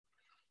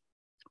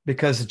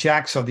 Because the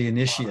Jacks are the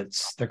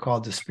initiates. They're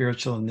called the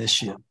spiritual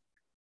initiates.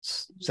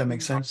 Does that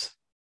make sense?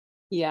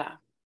 Yeah.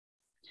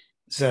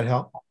 Does that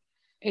help?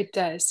 It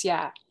does,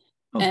 yeah.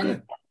 Oh, and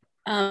good.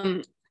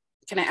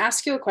 Can I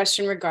ask you a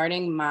question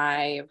regarding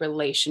my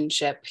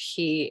relationship?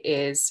 He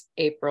is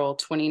April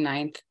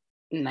 29th,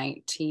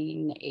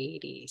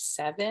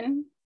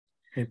 1987.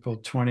 April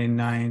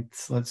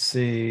 29th. Let's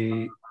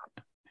see.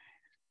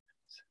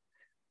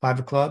 Five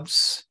of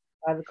Clubs.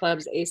 Five of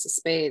Clubs, Ace of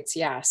Spades.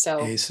 Yeah.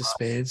 So Ace of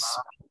Spades.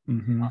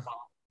 Mm-hmm.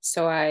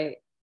 So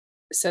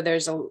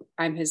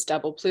I'm his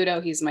double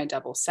Pluto. He's my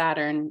double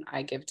Saturn.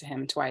 I give to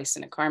him twice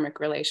in a karmic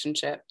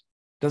relationship.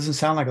 Doesn't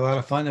sound like a lot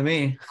of fun to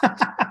me.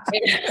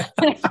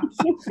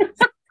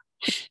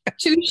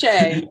 Touche.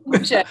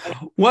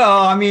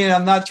 Well, I mean,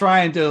 I'm not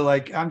trying to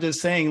I'm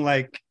just saying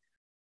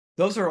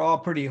those are all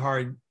pretty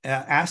hard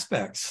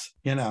aspects,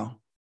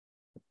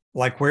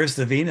 where's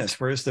the Venus,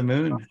 where's the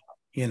moon,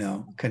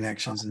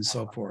 connections and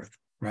so forth.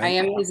 Right. I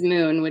am his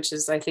moon, which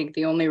is, I think,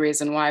 the only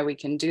reason why we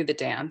can do the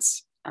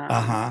dance.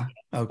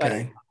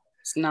 Okay.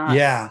 It's not.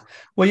 Yeah.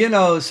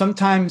 Well,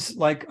 sometimes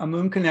a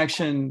moon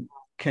connection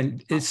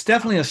it's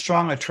definitely a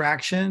strong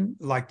attraction,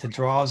 that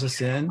draws us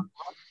in.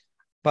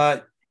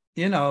 But,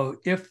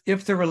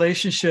 if the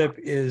relationship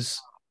is,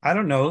 I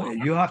don't know,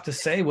 you have to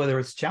say whether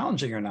it's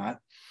challenging or not.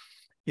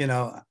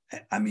 I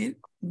mean,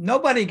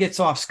 nobody gets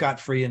off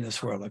scot-free in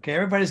this world. Okay.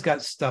 Everybody's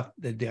got stuff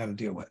that they got to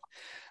deal with.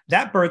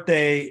 That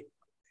birthday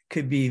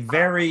could be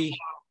very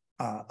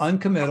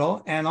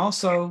uncommittal and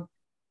also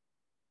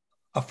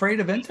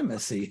afraid of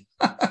intimacy,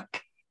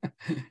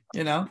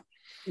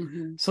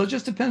 Mm-hmm. So it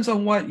just depends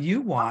on what you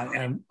want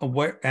and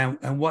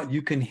what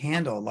you can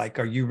handle.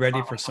 Are you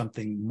ready for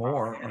something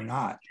more or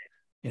not?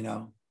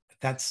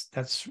 That's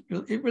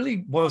it really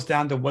boils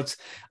down to what's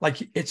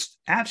it's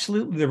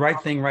absolutely the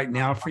right thing right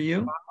now for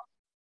you,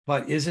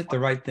 but is it the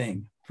right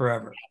thing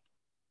forever?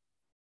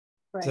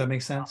 Right. Does that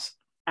make sense?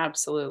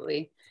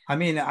 Absolutely. I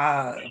mean,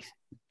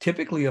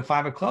 typically a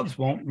Five of Clubs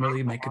won't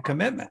really make a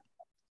commitment,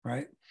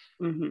 right?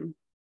 Mm-hmm.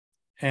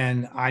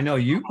 And I know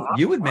you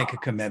would make a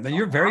commitment.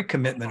 You're very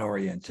commitment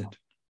oriented.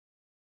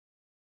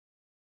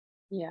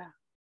 Yeah.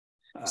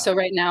 So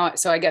right now,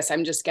 I guess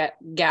I'm just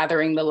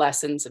gathering the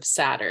lessons of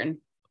Saturn.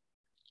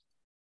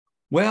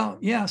 Well,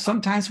 yeah,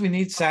 sometimes we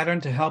need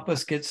Saturn to help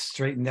us get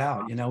straightened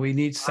out. We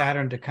need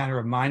Saturn to kind of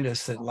remind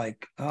us that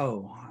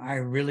oh, I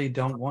really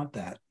don't want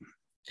that,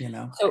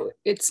 So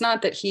it's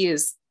not that he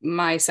is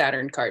my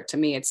Saturn card to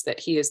me. It's that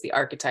he is the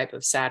archetype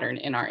of Saturn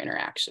in our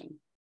interaction.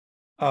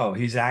 Oh,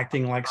 he's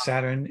acting like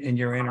Saturn in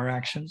your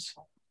interactions?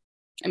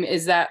 I mean,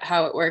 is that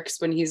how it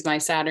works when he's my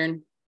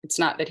Saturn? It's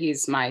not that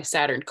he's my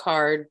Saturn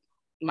card,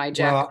 my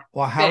Jack.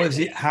 Well, how is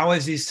he?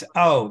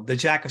 Oh, the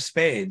Jack of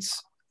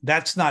Spades.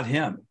 That's not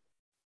him.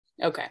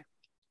 Okay.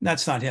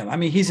 That's not him. I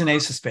mean, he's an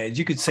Ace of Spades.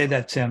 You could say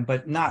that's him,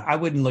 but I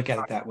wouldn't look at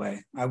it that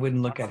way. I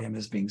wouldn't look at him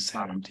as being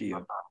Saturn to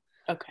you.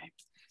 Okay.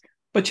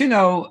 But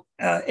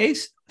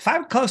ace,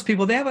 5 of clubs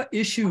people, they have an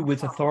issue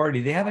with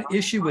authority. They have an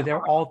issue with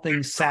all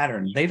things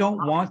Saturn. They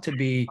don't want to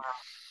be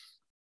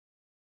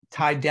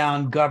tied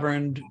down,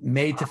 governed,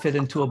 made to fit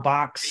into a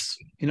box.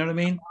 You know what I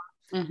mean?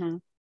 Mm-hmm.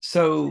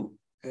 So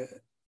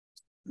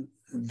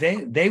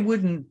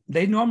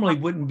they normally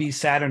wouldn't be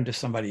Saturn to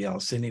somebody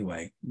else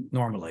anyway,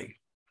 normally.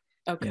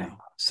 Okay.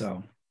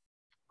 So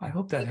I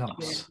hope that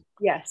helps.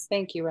 Yes.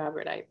 Thank you,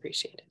 Robert. I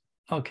appreciate it.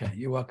 Okay.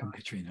 You're welcome,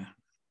 Katrina.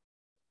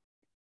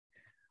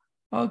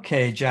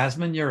 Okay,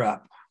 Jasmine, you're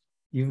up.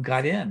 You've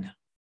got in.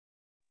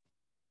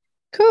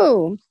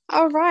 Cool.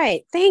 All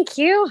right. Thank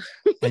you.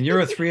 And you're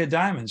a 3 of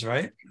diamonds,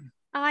 right?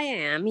 I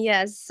am.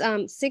 Yes.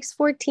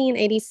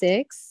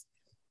 6/14/86.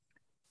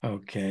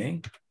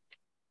 Okay.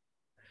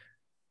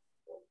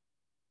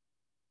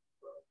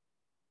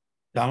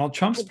 Donald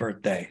Trump's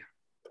birthday.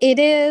 It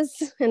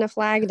is, and a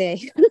Flag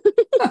Day.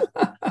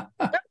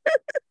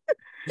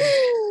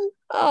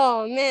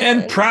 Oh man.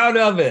 And proud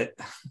of it.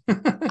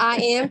 I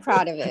am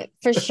proud of it,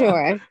 for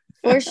sure.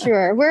 For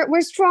sure.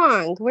 We're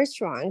strong. We're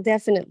strong,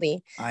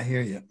 definitely. I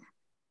hear you.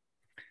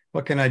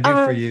 What can I do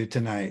for you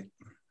tonight?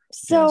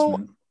 So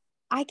Jasmine?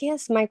 I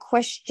guess my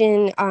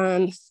question,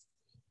 my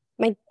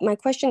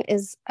question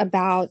is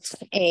about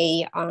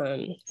a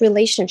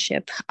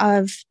relationship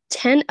of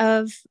 10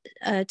 of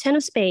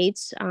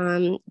spades,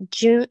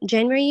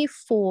 January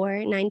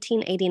 4,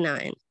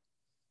 1989.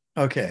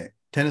 Okay.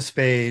 10 of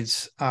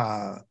spades,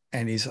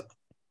 and he's,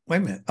 wait a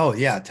minute. Oh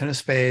yeah, 10 of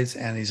spades,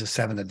 and he's a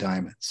 7 of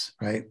diamonds,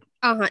 right?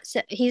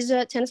 So he's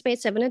a 10 of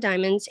spades, 7 of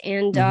diamonds,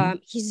 and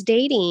he's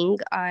dating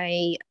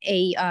a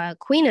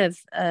Queen of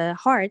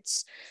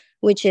Hearts,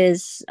 which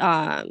is,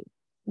 do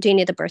you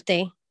need the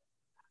birthday?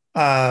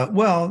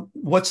 Well,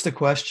 what's the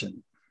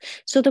question?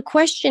 So the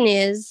question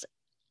is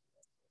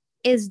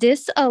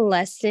this a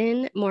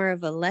lesson, more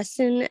of a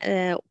lesson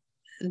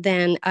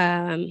than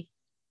an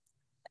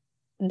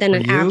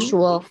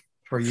actual?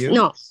 For you?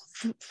 No,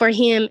 for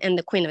him and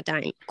the Queen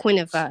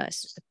of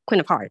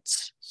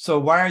Hearts. So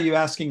why are you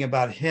asking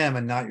about him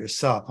and not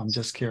yourself? I'm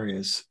just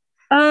curious.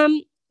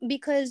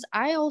 Because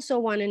I also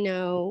want to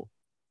know,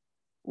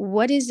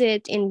 what is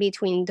it in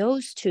between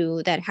those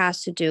two that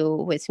has to do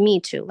with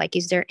me too? Like,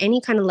 is there any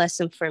kind of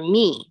lesson for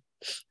me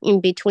in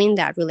between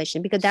that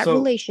relationship? Because that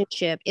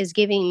relationship is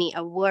giving me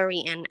a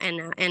worry and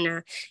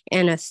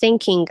a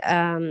thinking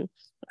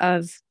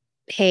of,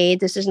 hey,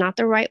 this is not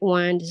the right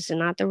one. This is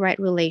not the right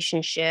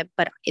relationship,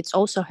 but it's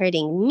also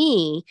hurting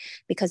me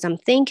because I'm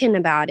thinking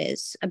about it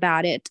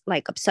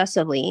like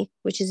obsessively,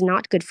 which is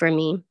not good for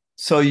me.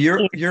 So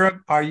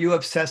are you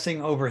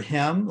obsessing over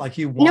him? Like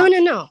you want?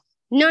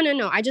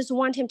 No. I just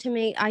want him to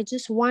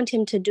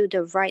do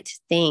the right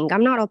thing.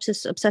 I'm not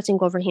obsessing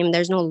over him.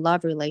 There's no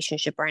love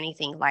relationship or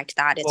anything like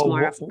that. It's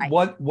more of like,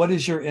 what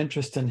is your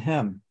interest in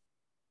him?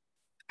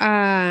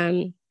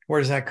 Where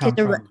does that come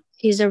from?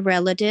 He's a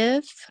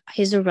relative,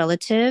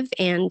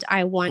 and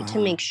I want to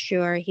make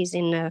sure he's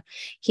in the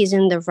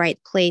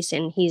right place,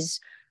 and he's,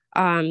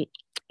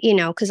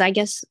 because I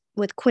guess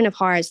with Queen of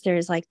Hearts,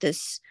 there's like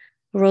this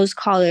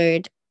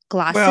rose-colored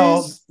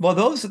glasses. Well,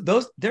 those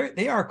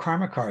they are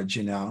karma cards,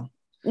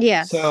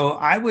 Yes. So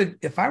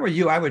if I were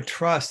you, I would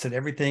trust that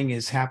everything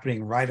is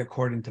happening right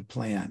according to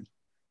plan.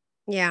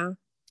 Yeah.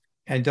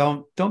 And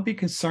don't be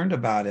concerned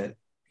about it.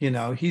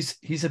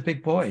 He's a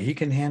big boy. He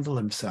can handle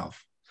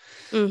himself.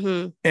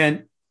 Mm-hmm.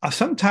 And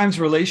sometimes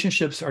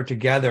relationships are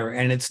together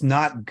and it's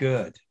not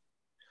good,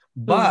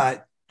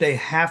 but they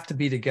have to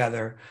be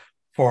together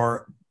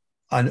for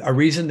a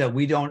reason that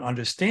we don't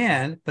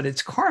understand, but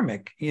it's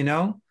karmic,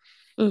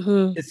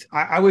 Mm-hmm.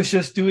 I was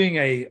just doing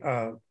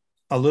a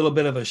little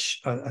bit of a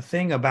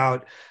thing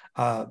about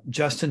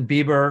Justin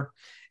Bieber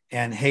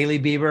and Hailey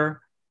Bieber.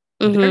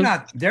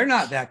 Mm-hmm. They're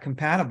not that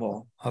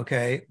compatible,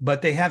 okay,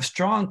 but they have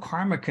strong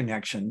karma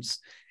connections,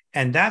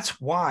 and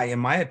that's why, in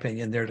my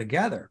opinion, they're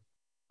together.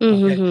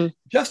 Okay? Mm-hmm.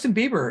 Justin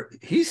Bieber,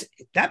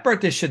 that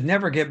birthday should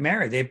never get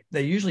married.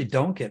 They usually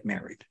don't get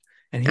married,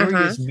 and here he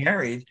is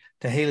married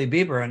to Hailey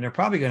Bieber, and they're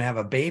probably going to have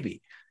a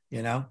baby.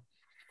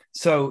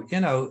 So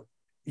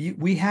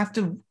you have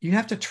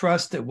to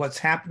trust that what's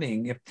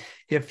happening.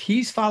 If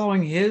he's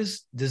following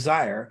his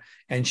desire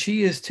and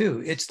she is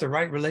too, it's the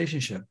right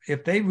relationship.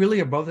 If they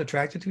really are both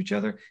attracted to each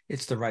other,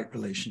 it's the right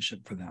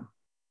relationship for them.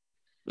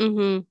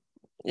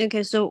 Mm-hmm.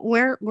 Okay, so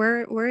where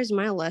is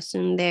my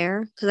lesson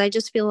there? Because I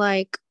just feel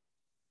like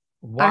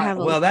why.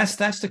 Well,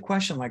 that's the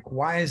question. Like,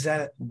 why is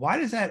that? Why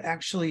does that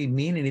actually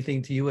mean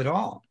anything to you at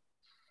all?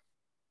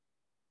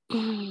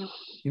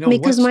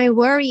 Because my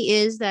worry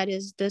is that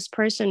this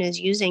person is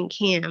using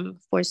him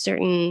for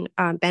certain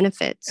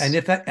benefits. And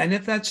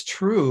if that's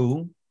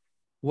true,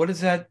 what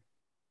is that?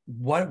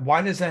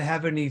 Why does that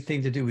have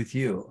anything to do with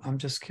you? I'm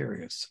just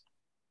curious.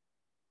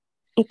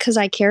 Because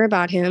I care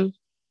about him,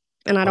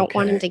 and I don't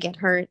want him to get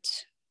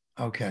hurt.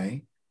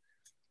 Okay.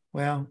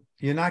 Well,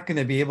 you're not going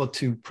to be able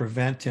to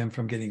prevent him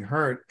from getting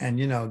hurt,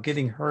 and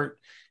getting hurt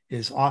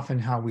is often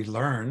how we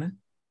learn.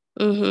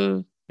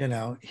 Mm-hmm.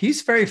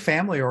 He's very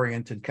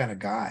family-oriented kind of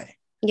guy.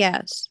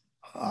 Yes.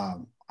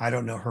 I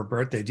don't know her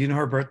birthday. Do you know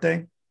her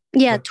birthday?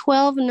 Yeah,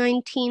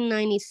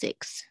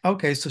 12/19/96.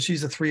 Okay, so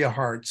she's a 3 of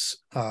hearts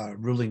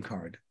ruling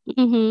card.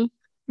 Mm-hmm.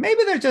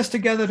 Maybe they're just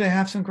together to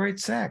have some great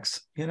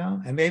sex, you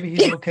know, and maybe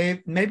he's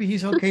okay. Maybe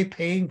he's okay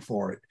paying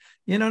for it.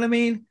 You know what I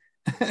mean?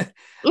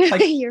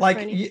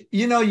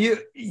 you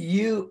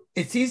know,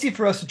 it's easy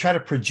for us to try to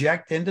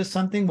project into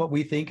something what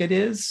we think it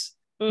is,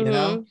 you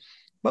know,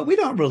 but we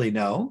don't really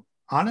know.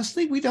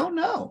 Honestly, we don't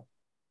know.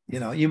 You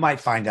know, you might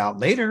find out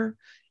later.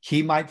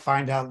 He might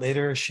find out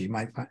later. She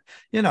might find,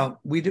 you know,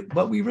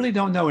 but we really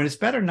don't know. And it's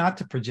better not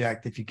to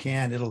project if you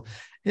can.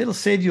 It'll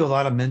save you a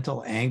lot of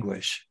mental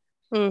anguish.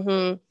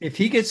 Mm-hmm. If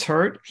he gets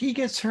hurt, he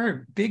gets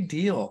hurt. Big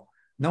deal.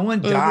 No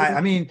one died.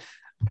 I mean,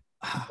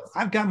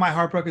 I've got my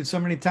heart broken so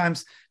many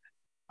times.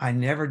 I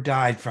never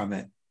died from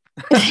it.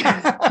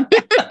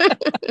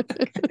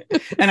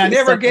 And I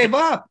never gave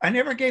up. I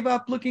never gave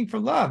up looking for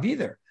love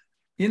either.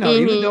 You know,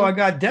 even though I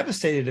got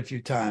devastated a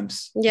few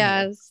times.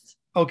 Yes. You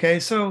know. Okay.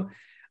 So,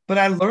 but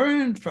I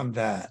learned from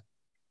that.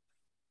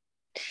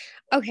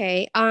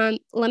 Okay.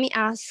 Let me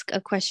ask a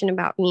question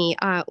about me.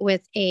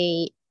 With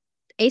a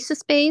Ace of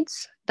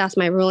Spades, that's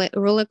my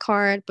ruler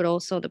card, but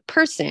also the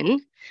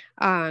person.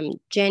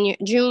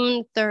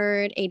 June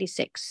 3rd,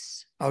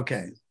 86.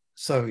 Okay.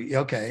 So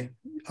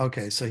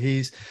okay. So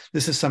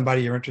this is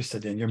somebody you're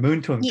interested in. You're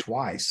moon to him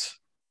twice.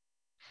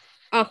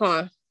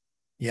 Uh-huh.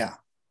 Yeah,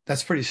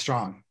 that's pretty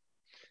strong.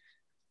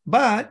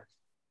 But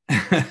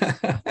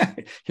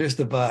here's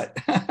the but.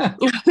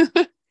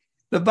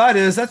 The but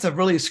is that's a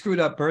really screwed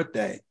up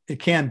birthday. It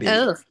can be.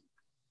 Oh.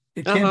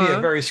 It can be a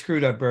very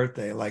screwed up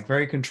birthday, like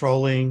very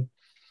controlling,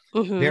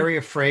 very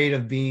afraid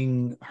of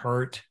being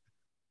hurt.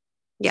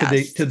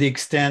 Yes. To the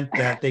extent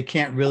that they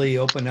can't really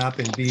open up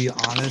and be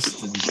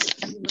honest.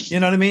 And, you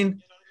know what I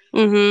mean?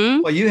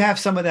 Mm-hmm. Well, you have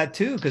some of that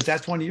too, because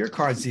that's one of your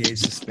cards, the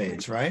Ace of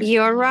Spades, right?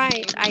 You're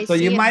right.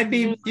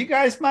 You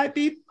guys might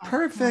be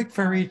perfect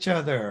for each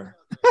other.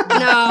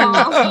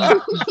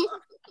 No.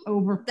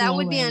 That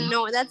would be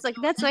annoying. That's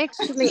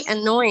actually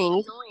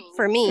annoying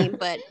for me,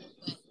 but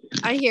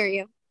I hear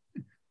you.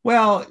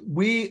 Well,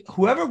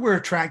 whoever we're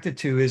attracted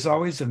to is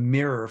always a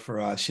mirror for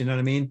us. You know what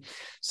I mean?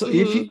 So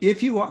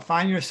if you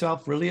find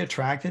yourself really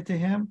attracted to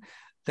him,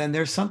 then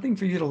there's something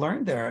for you to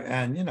learn there.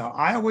 And, you know,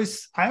 I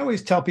always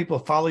tell people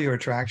follow your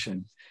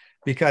attraction,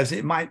 because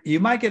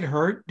you might get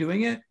hurt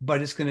doing it,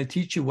 but it's going to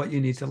teach you what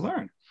you need to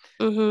learn,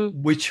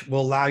 which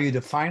will allow you to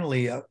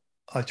finally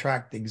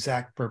attract the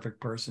exact perfect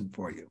person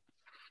for you.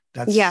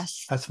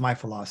 That's my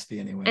philosophy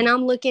anyway. And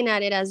I'm looking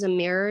at it as a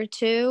mirror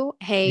too.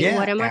 Hey,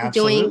 what am I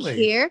doing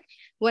here?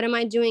 What am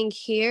I doing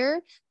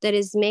here that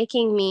is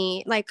making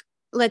me, like,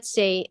 let's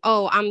say,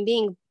 I'm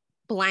being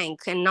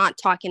blank and not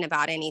talking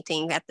about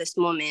anything at this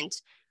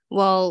moment.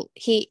 Well,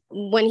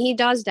 when he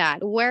does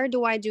that, where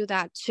do I do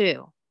that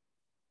too?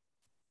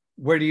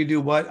 Where do you do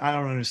what? I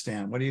don't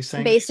understand. What are you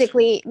saying?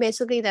 Basically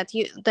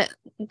that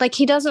like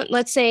he doesn't,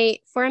 let's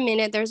say for a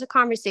minute, there's a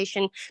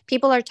conversation,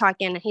 people are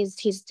talking,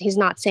 he's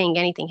not saying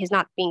anything. He's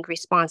not being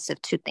responsive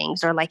to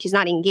things, or like he's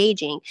not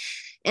engaging.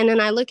 And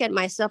then I look at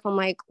myself, I'm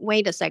like,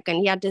 wait a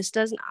second. Yeah,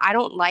 I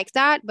don't like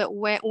that. But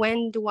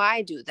when do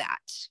I do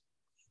that?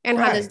 And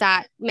how does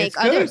that make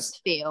others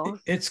feel?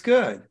 It's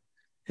good.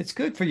 It's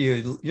good for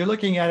you. You're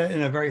looking at it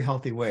in a very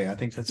healthy way. I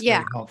think that's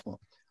very helpful.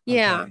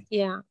 Yeah. Okay.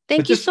 Yeah.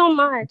 Thank you so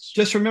much.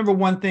 Just remember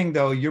one thing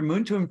though, you're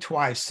moon to him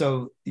twice.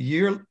 So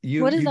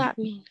what does that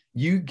mean?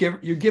 You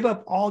give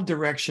up all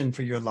direction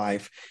for your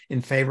life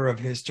in favor of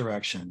his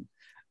direction.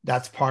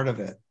 That's part of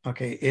it.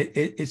 Okay.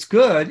 It's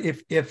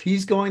good if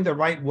he's going the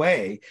right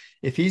way,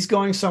 if he's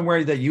going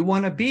somewhere that you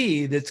want to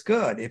be, that's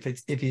good.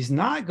 If he's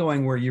not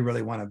going where you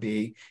really want to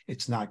be,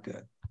 it's not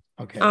good.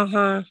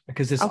 Okay.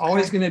 Because it's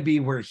always going to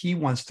be where he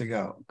wants to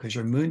go, because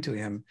you're moon to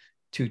him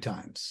 2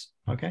 times.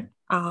 Okay.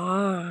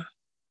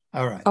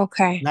 All right.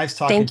 Okay. Nice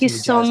talking to you. Thank you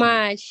so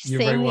much.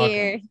 You're Same very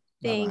here.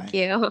 Thank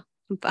you.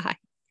 Bye.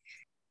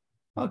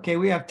 Okay,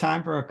 we have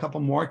time for a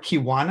couple more.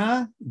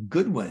 Kiwana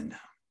Goodwin,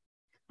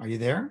 are you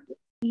there?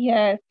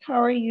 Yes.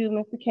 How are you,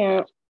 Mr.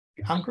 Camp?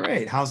 I'm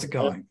great. How's it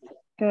going?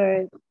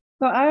 Good.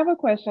 So I have a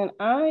question.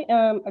 I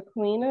am a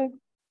queen of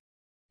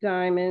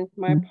diamonds.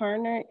 My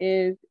partner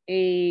is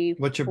a...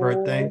 What's your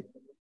birthday?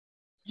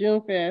 June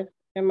 5th.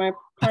 And my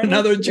partner...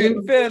 Another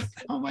June 5th.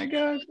 Oh my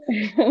God.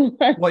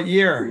 What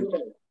year?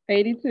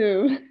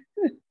 82.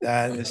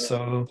 That is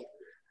so...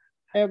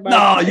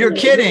 No, you're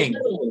kidding.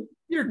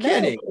 You're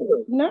kidding.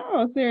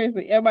 No,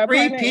 seriously.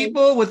 3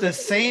 people with the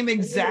same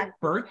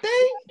exact birthday?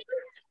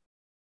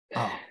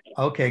 Oh,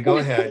 okay. Go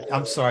ahead.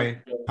 I'm sorry.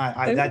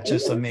 That's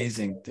just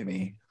amazing to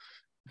me.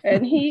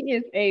 And he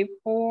is a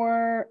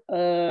 4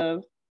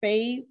 of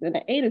spades and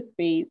an 8 of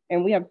spades.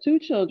 And we have 2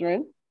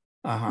 children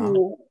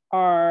who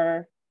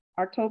are...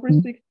 October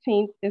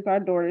 16th is our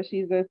daughter.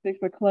 She's a 6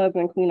 of clubs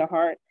and queen of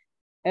hearts.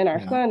 And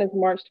our son is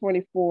March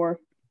 24th.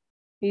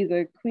 He's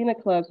a queen of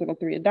clubs and a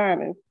 3 of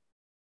diamonds.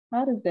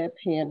 How does that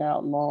pan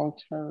out long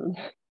term?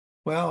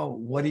 Well,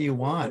 what do you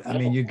want? I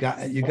mean, you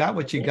got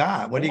what you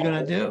got. What are you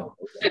going to do?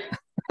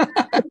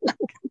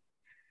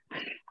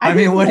 I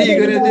mean, what are you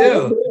going to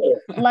do?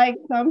 like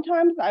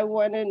sometimes I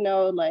want to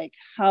know like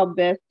how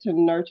best to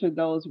nurture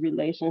those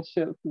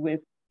relationships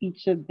with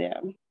each of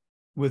them.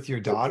 With your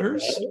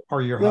daughters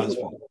or your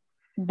husband?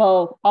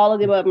 Both, all of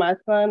them, but my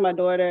son, my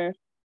daughter,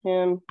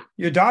 him.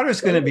 Your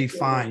daughter's going to be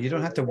fine. You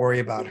don't have to worry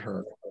about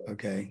her.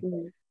 Okay.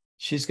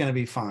 She's going to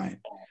be fine.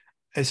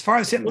 As far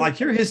as him, like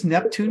you're his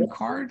Neptune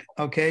card.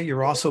 Okay.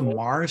 You're also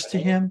Mars to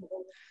him.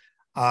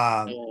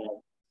 I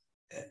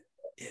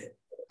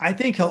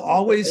think he'll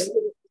always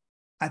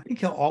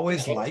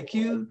like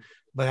you,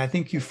 but I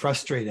think you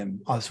frustrate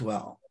him as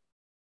well.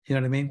 You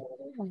know what I mean?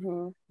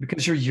 Mm-hmm.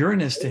 Because you're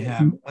Uranus to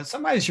him. When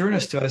somebody's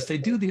Uranus to us, they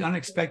do the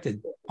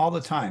unexpected all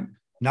the time,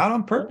 not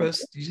on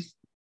purpose. You just,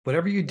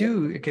 whatever you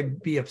do, it can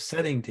be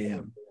upsetting to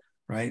him,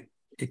 right?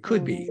 It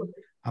could be.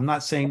 I'm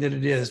not saying that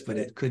it is, but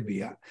it could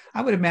be.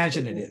 I would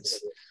imagine it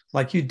is.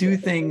 Like you do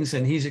things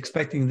and he's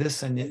expecting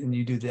this and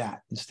you do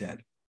that instead.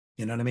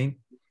 You know what I mean?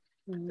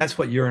 That's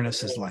what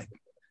Uranus is like.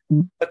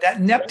 But that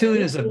Neptune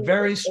is a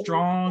very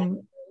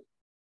strong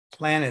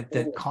planet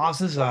that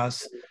causes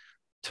us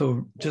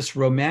to just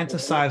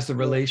romanticize the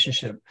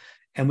relationship.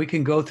 And we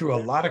can go through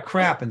a lot of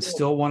crap and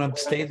still want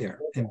to stay there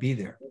and be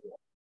there.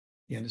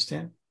 You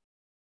understand?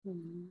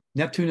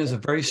 Neptune is a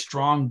very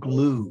strong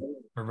glue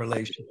for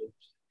relationships.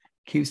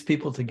 Keeps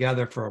people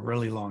together for a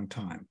really long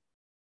time.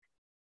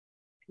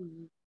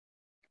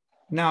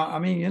 Now, I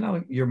mean, you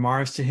know, you're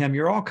Mars to him.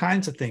 You're all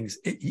kinds of things.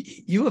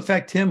 You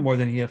affect him more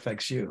than he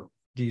affects you.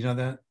 Do you know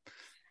that?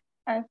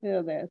 I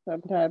feel that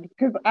sometimes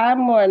because I'm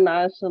more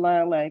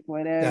nonchalant, like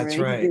whatever. That's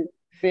right.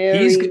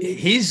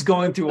 He's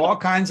going through all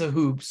kinds of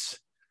hoops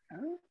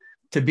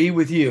to be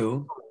with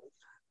you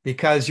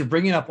because you're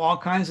bringing up all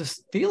kinds of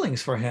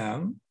feelings for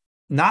him,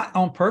 not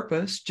on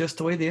purpose, just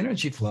the way the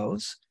energy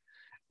flows.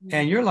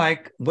 And you're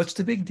like, what's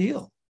the big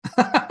deal?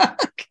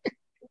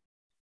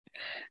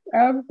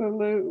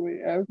 Absolutely.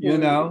 You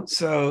know,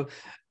 so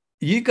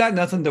you got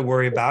nothing to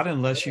worry about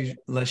unless you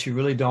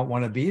really don't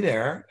want to be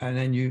there. And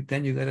then you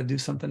got to do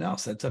something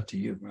else. That's up to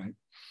you, right?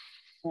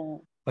 Yeah.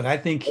 But I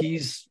think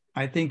he's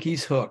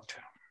hooked.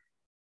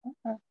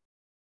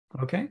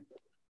 Okay.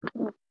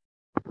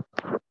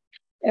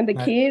 And the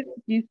kids,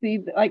 you see,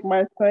 like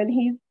my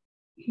son,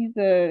 he's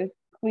a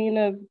queen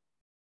of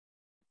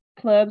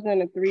clubs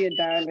and a 3 of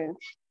diamonds.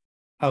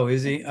 Oh,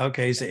 is he?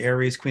 Okay, he's the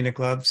Aries, queen of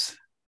clubs.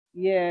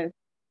 Yes.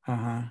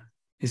 Uh-huh.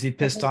 Is he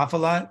pissed off a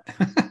lot?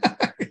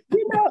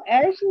 You know,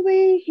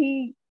 actually,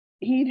 he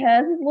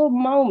has his little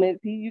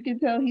moments. You can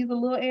tell he's a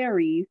little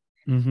Aries.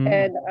 Mm-hmm.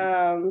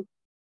 And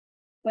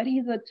but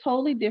he's a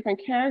totally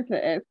different character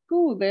at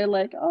school. They're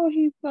like, oh,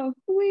 he's so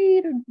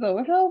sweet and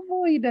so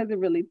helpful. He doesn't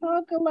really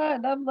talk a lot.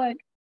 And I'm like,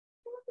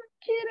 who's this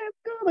kid at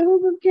school? And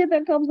who's this kid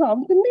that comes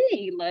home to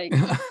me? Like,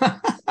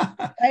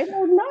 I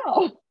don't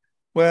know.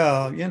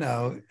 Well, you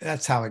know,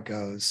 that's how it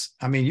goes.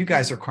 I mean, you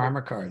guys are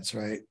karma cards,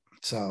 right?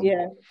 So,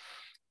 yeah.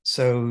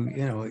 So,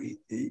 you know,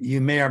 you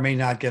may or may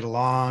not get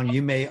along.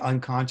 You may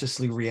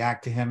unconsciously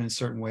react to him in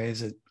certain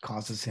ways. It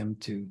causes him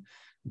to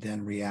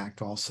then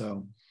react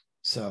also.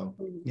 So,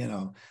 you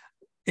know,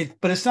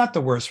 but it's not the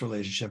worst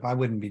relationship. I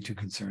wouldn't be too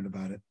concerned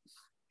about it.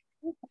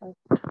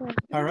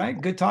 All right.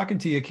 Good talking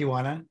to you,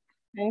 Kiwana.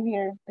 Same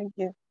here. Thank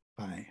you.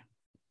 Bye.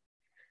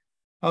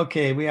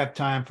 Okay. We have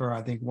time for,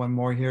 I think, one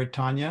more here.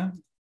 Tanya.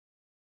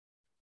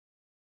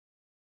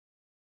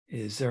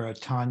 Is there a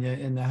Tanya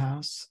in the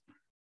house?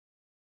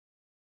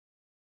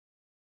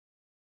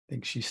 I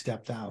think she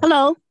stepped out.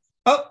 Hello.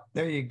 Oh,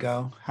 there you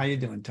go. How you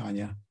doing,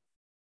 Tanya?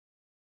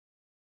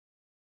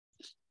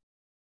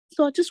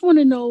 So I just want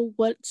to know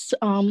what's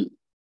going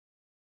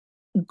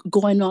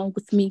on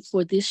with me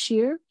for this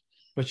year.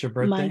 What's your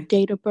birthday? My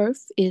date of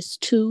birth is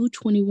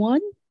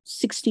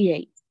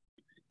 2/21/68.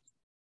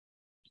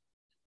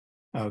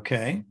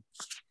 Okay.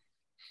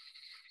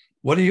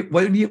 What are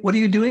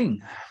you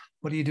doing?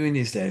 What are you doing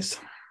these days?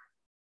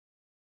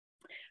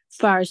 As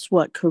far as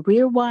what,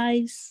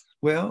 career-wise?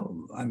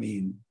 Well, I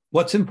mean,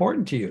 what's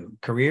important to you?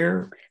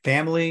 Career,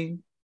 family,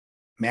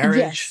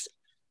 marriage?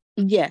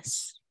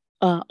 Yes.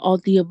 All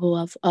the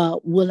above.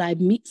 Will I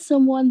meet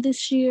someone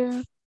this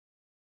year?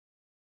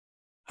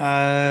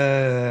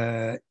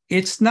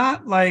 It's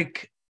not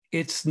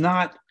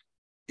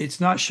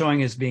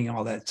showing as being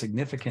all that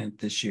significant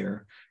this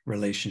year,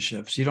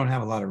 relationships. You don't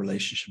have a lot of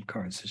relationship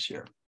cards this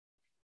year.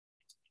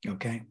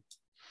 Okay.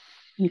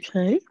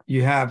 Okay.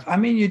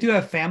 You do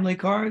have family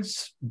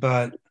cards,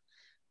 but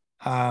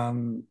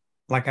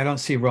like I don't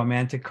see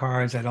romantic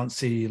cards. I don't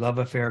see love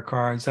affair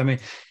cards. I mean,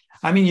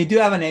 you do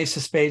have an Ace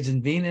of Spades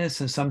in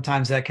Venus, and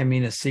sometimes that can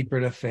mean a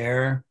secret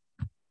affair,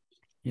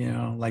 you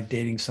know, like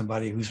dating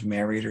somebody who's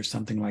married or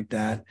something like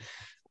that.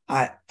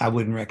 I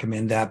wouldn't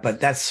recommend that, but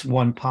that's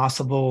one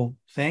possible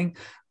thing.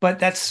 But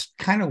that's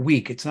kind of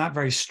weak. It's not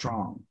very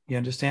strong. You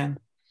understand?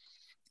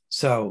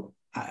 So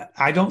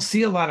I don't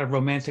see a lot of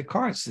romantic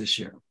cards this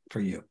year for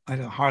you. I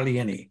don't, hardly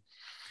any.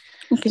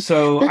 Okay.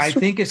 So I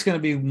think it's going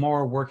to be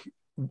more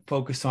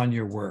focused on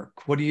your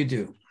work. What do you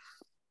do?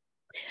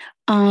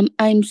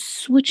 I'm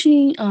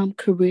switching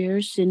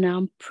careers and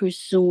I'm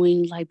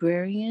pursuing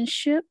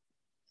librarianship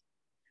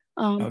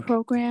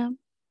program.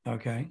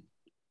 Okay.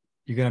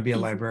 You're going to be a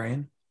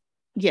librarian?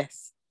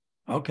 Yes.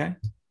 Okay.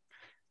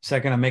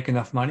 Second, I make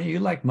enough money. You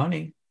like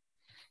money.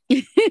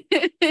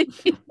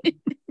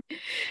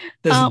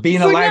 Does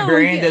being a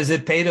librarian, yes. Does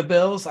it pay the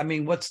bills? I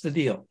mean, what's the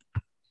deal?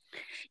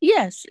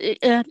 Yes.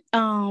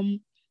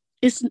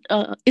 It's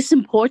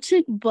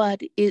important,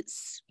 but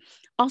it's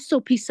also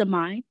peace of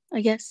mind,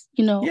 I guess,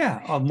 you know.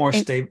 Yeah.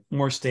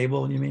 More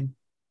stable, you mean?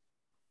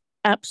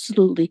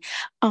 Absolutely.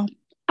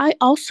 I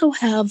also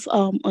have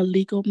a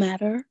legal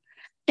matter,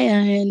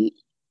 and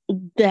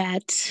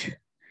that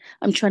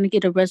I'm trying to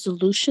get a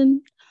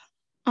resolution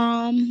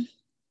on.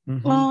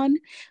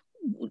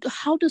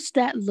 How does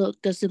that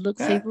look? Does it look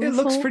favorable? It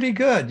looks pretty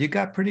good. You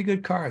got pretty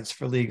good cards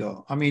for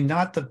legal. I mean,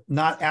 not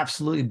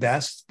absolutely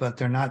best, but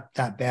they're not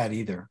that bad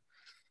either.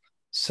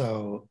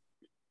 So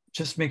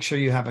just make sure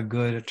you have a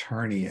good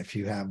attorney if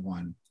you have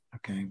one.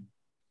 Okay.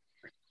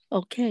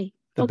 Okay.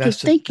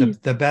 Thank you.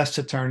 The best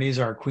attorneys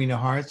are Queen of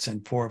Hearts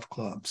and Four of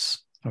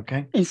Clubs.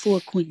 Okay. And Four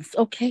of Queens.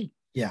 Okay.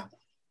 Yeah.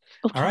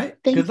 Okay. All right.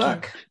 Good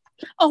luck.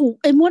 Oh,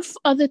 and one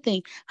other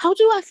thing. How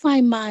do I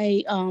find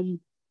my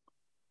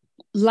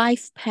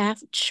life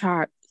path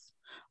chart?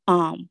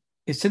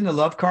 It's in the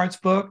Love Cards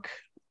book,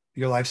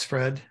 Your Life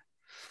Spread.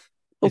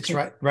 It's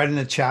right in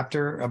the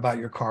chapter about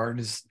your card.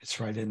 It's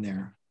right in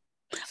there.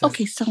 So,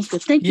 okay, sounds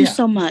good. Thank you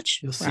so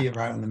much. You'll see it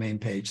right on the main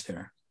page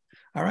there.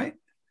 All right.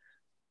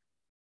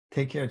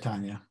 Take care,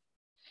 Tanya.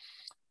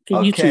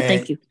 Okay. You too.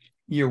 Thank you.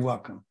 You're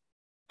welcome.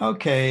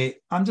 Okay,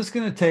 I'm just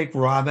going to take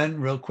Robin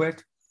real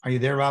quick. Are you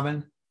there,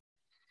 Robin?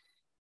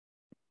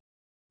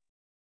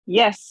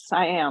 Yes,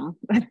 I am.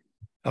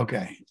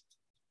 Okay.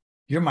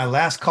 You're my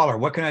last caller.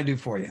 What can I do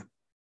for you?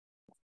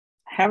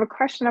 I have a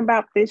question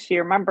about this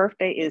year. My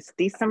birthday is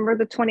December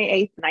the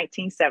 28th,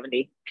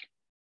 1970.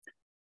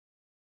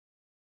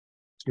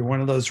 You're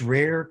one of those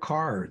rare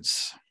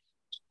cards.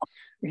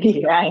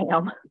 Yeah, I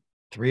am.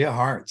 3 of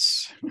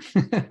Hearts.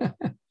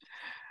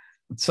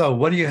 So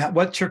what do you have?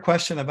 What's your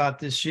question about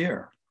this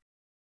year?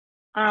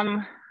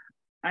 I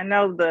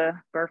know the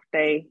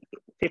birthday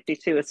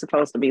 52 is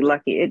supposed to be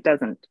lucky. It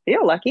doesn't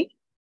feel lucky.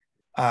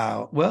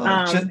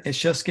 It's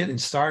just getting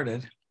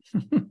started.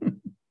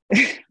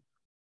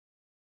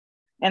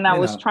 And I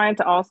was trying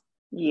to also,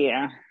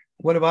 yeah.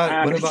 What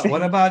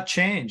about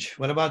change?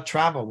 What about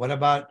travel? What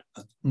about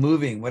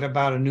moving? What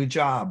about a new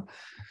job?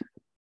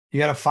 You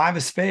got a 5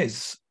 of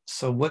spades.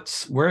 So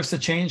where's the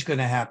change going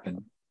to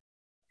happen?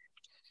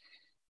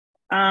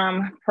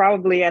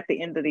 Probably at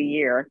the end of the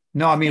year.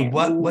 No, I mean,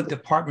 what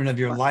department of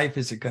your life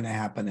is it going to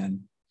happen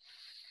in?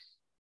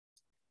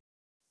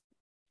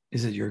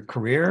 Is it your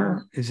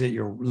career? Is it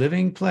your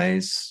living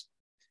place?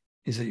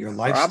 Is it your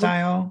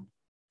lifestyle?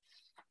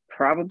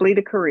 Probably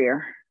the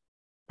career.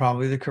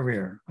 Probably the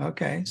career.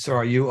 Okay. So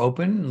are you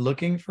open,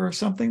 looking for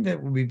something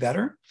that will be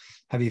better?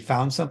 Have you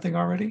found something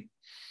already?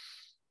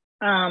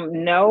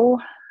 No.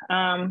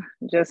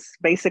 Just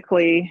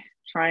basically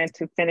trying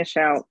to finish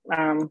out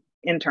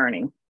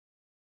interning.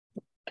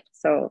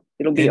 So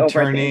it'll be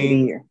over at the end of the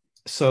year.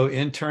 So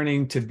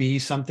interning to be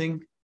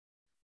something?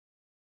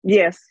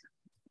 Yes.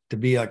 To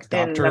be like a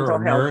doctor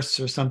or a nurse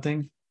or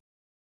something?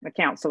 A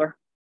counselor.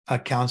 A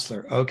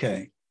counselor.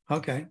 Okay.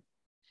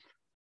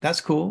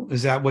 That's cool.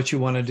 Is that what you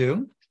want to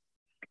do?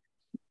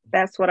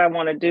 That's what I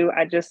want to do.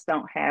 I just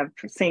don't have,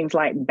 seems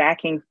like,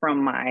 backing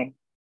from my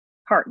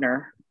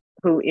partner,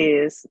 who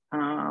is,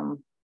 this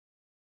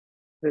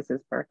is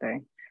his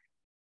birthday,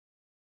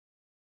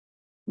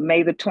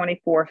 May the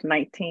 24th,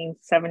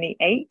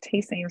 1978.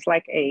 He seems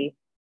like a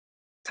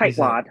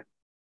tightwad.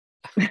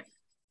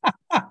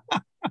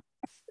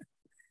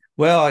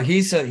 Well,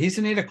 he's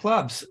an 8 of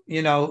clubs.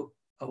 You know,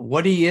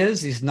 what he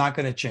is, he's not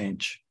going to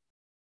change.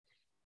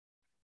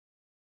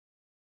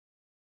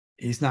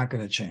 He's not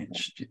going to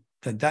change.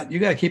 That you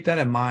got to keep that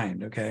in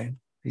mind, okay?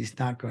 He's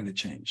not going to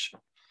change.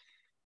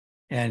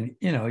 And,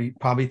 you know, he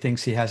probably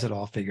thinks he has it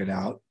all figured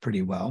out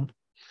pretty well.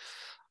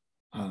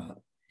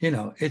 You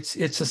know, it's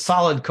a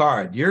solid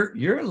card.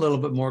 You're a little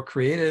bit more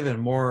creative and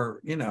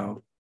more, you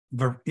know,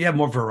 you have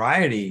more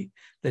variety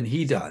than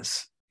he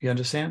does. You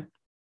understand?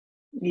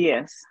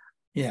 Yes.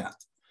 Yeah.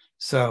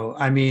 So,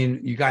 I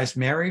mean, you guys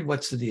married?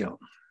 What's the deal?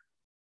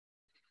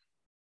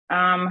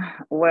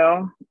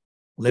 Well,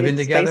 living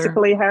together.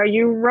 Basically how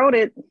you wrote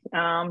it.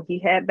 He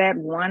had that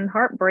one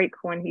heartbreak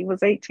when he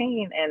was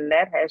 18, and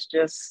that has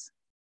just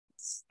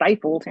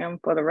stifled him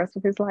for the rest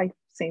of his life,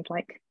 seems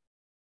like.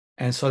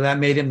 And so that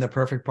made him the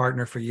perfect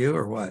partner for you,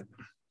 or what?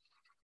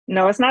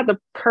 No, it's not the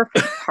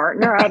perfect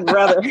partner. I'd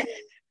rather.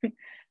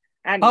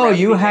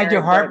 You had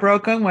your heart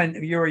broken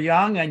when you were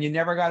young and you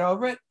never got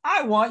over it?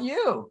 I want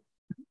you.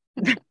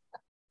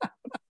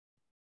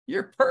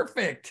 You're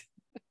perfect.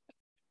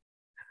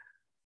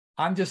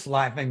 I'm just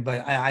laughing,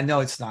 but I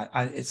know it's not.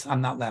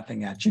 I'm not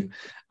laughing at you.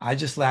 I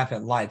just laugh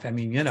at life. I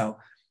mean, you know.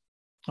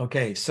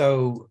 Okay,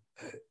 so,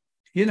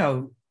 you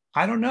know,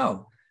 I don't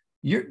know.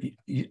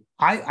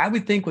 I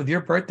would think with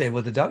your birthday,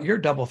 with your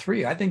double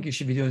 3, I think you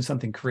should be doing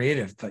something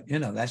creative. But you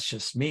know, that's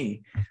just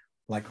me,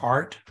 like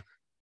art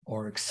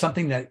or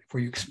something where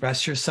you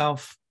express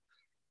yourself,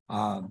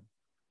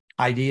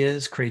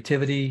 ideas,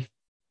 creativity.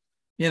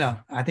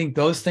 I think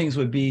those things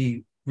would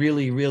be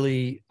really,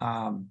 really,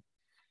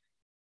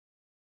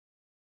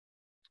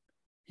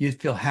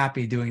 you'd feel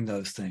happy doing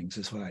those things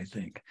is what I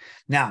think.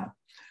 Now,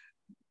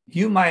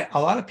 a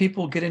lot of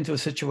people get into a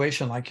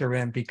situation like you're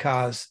in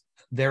because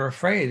they're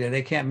afraid that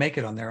they can't make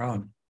it on their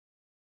own.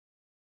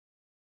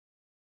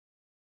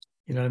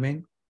 You know what I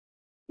mean?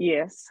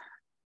 Yes.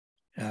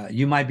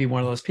 You might be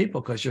one of those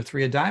people because your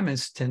 3 of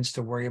diamonds tends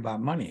to worry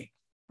about money.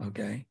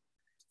 Okay.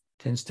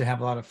 Tends to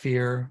have a lot of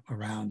fear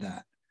around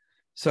that.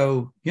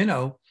 So,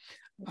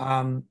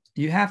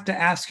 you have to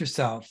ask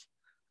yourself,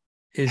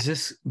 is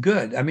this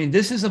good? I mean,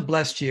 this is a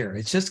blessed year.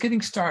 It's just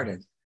getting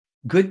started.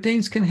 Good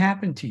things can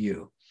happen to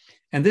you.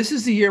 And this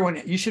is the year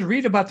when you should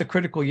read about the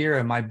critical year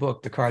in my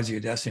book, The Cards of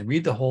Your Destiny.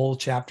 Read the whole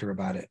chapter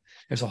about it.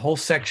 There's a whole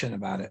section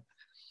about it.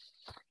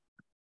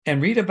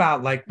 And read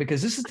about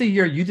because this is the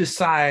year you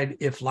decide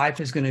if life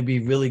is going to be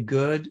really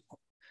good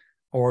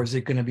or is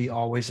it going to be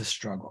always a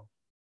struggle.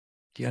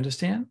 Do you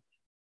understand?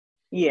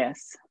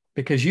 Yes.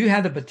 Because you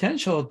have the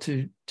potential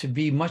to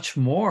be much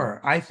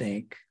more, I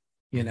think,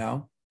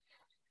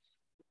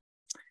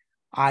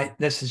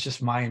 this is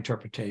just my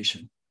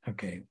interpretation.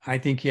 Okay. I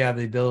think you have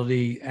the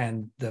ability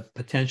and the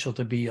potential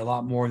to be a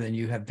lot more than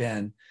you have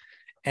been.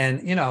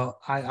 And,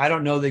 I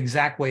don't know the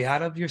exact way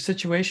out of your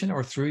situation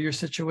or through your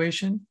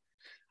situation.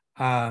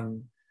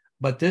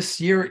 But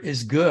this year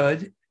is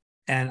good.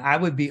 And I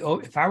would be,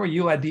 if I were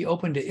you, I'd be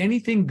open to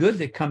anything good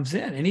that comes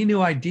in, any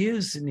new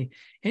ideas,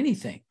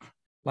 anything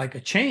like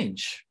a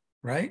change,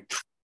 right?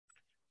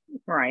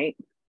 Right.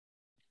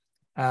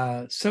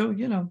 I'm sorry,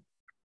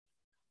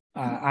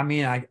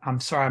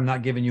 I'm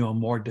not giving you a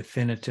more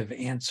definitive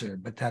answer,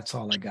 but that's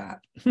all I got.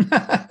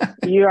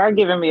 You are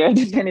giving me a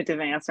definitive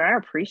answer. I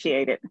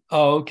appreciate it.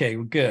 Oh, okay,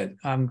 good.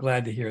 I'm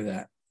glad to hear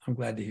that.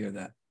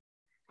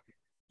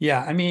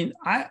 Yeah, I mean,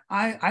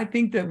 I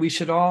think that we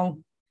should all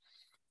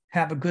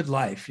have a good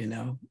life,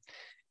 And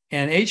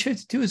age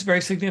 52 is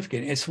very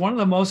significant. It's one of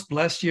the most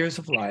blessed years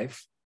of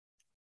life,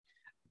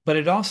 but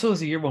it also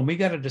is a year when we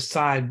got to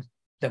decide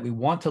that we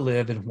want to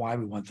live and why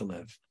we want to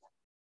live.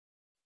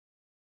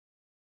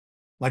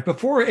 Like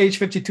before age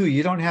 52,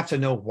 you don't have to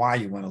know why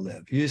you want to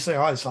live. You just say,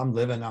 oh, so I'm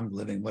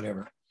living,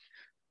 whatever.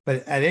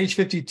 But at age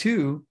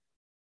 52,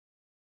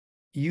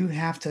 you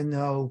have to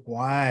know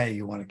why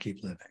you want to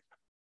keep living.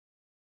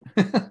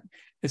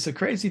 It's a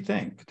crazy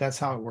thing, but that's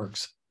how it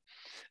works.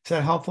 Is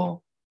that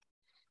helpful?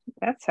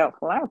 That's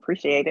helpful. I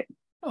appreciate it.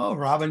 Oh,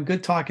 Robin,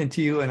 good talking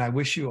to you, and I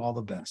wish you all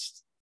the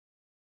best.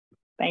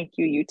 Thank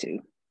you. You too.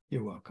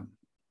 You're welcome.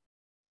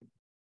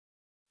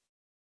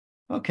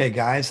 Okay,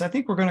 guys, I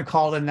think we're going to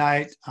call it a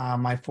night.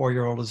 My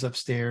 4-year-old is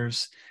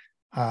upstairs.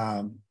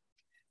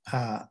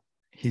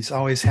 He's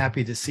always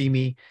happy to see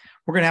me.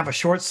 We're going to have a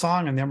short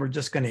song, and then we're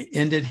just going to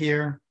end it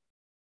here.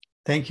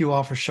 Thank you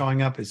all for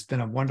showing up. It's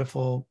been a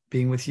wonderful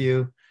being with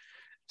you,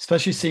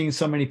 especially seeing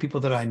so many people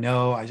that I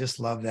know. I just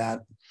love that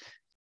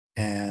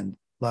and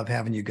love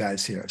having you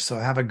guys here. So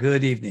have a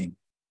good evening.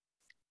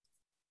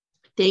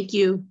 Thank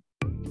you.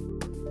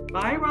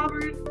 Bye,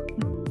 Robert.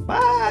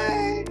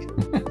 Bye.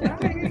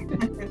 Bye.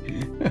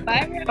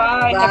 Bye.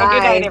 Bye. Have a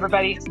good night,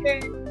 everybody.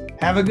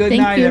 Have a good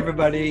night,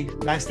 everybody.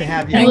 Nice to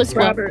have you. Thanks,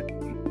 Robert.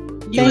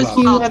 Thank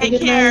you. Have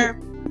Take care.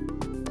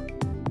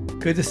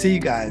 Good to see you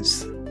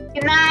guys.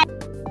 Good night.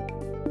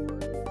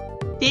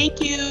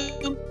 Thank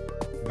you.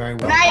 Very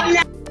well. Good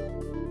night.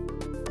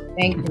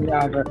 Thank you,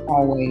 Robert,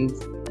 always.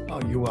 Oh,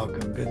 you're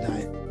welcome. Good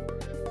night.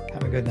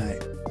 Have a good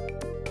night.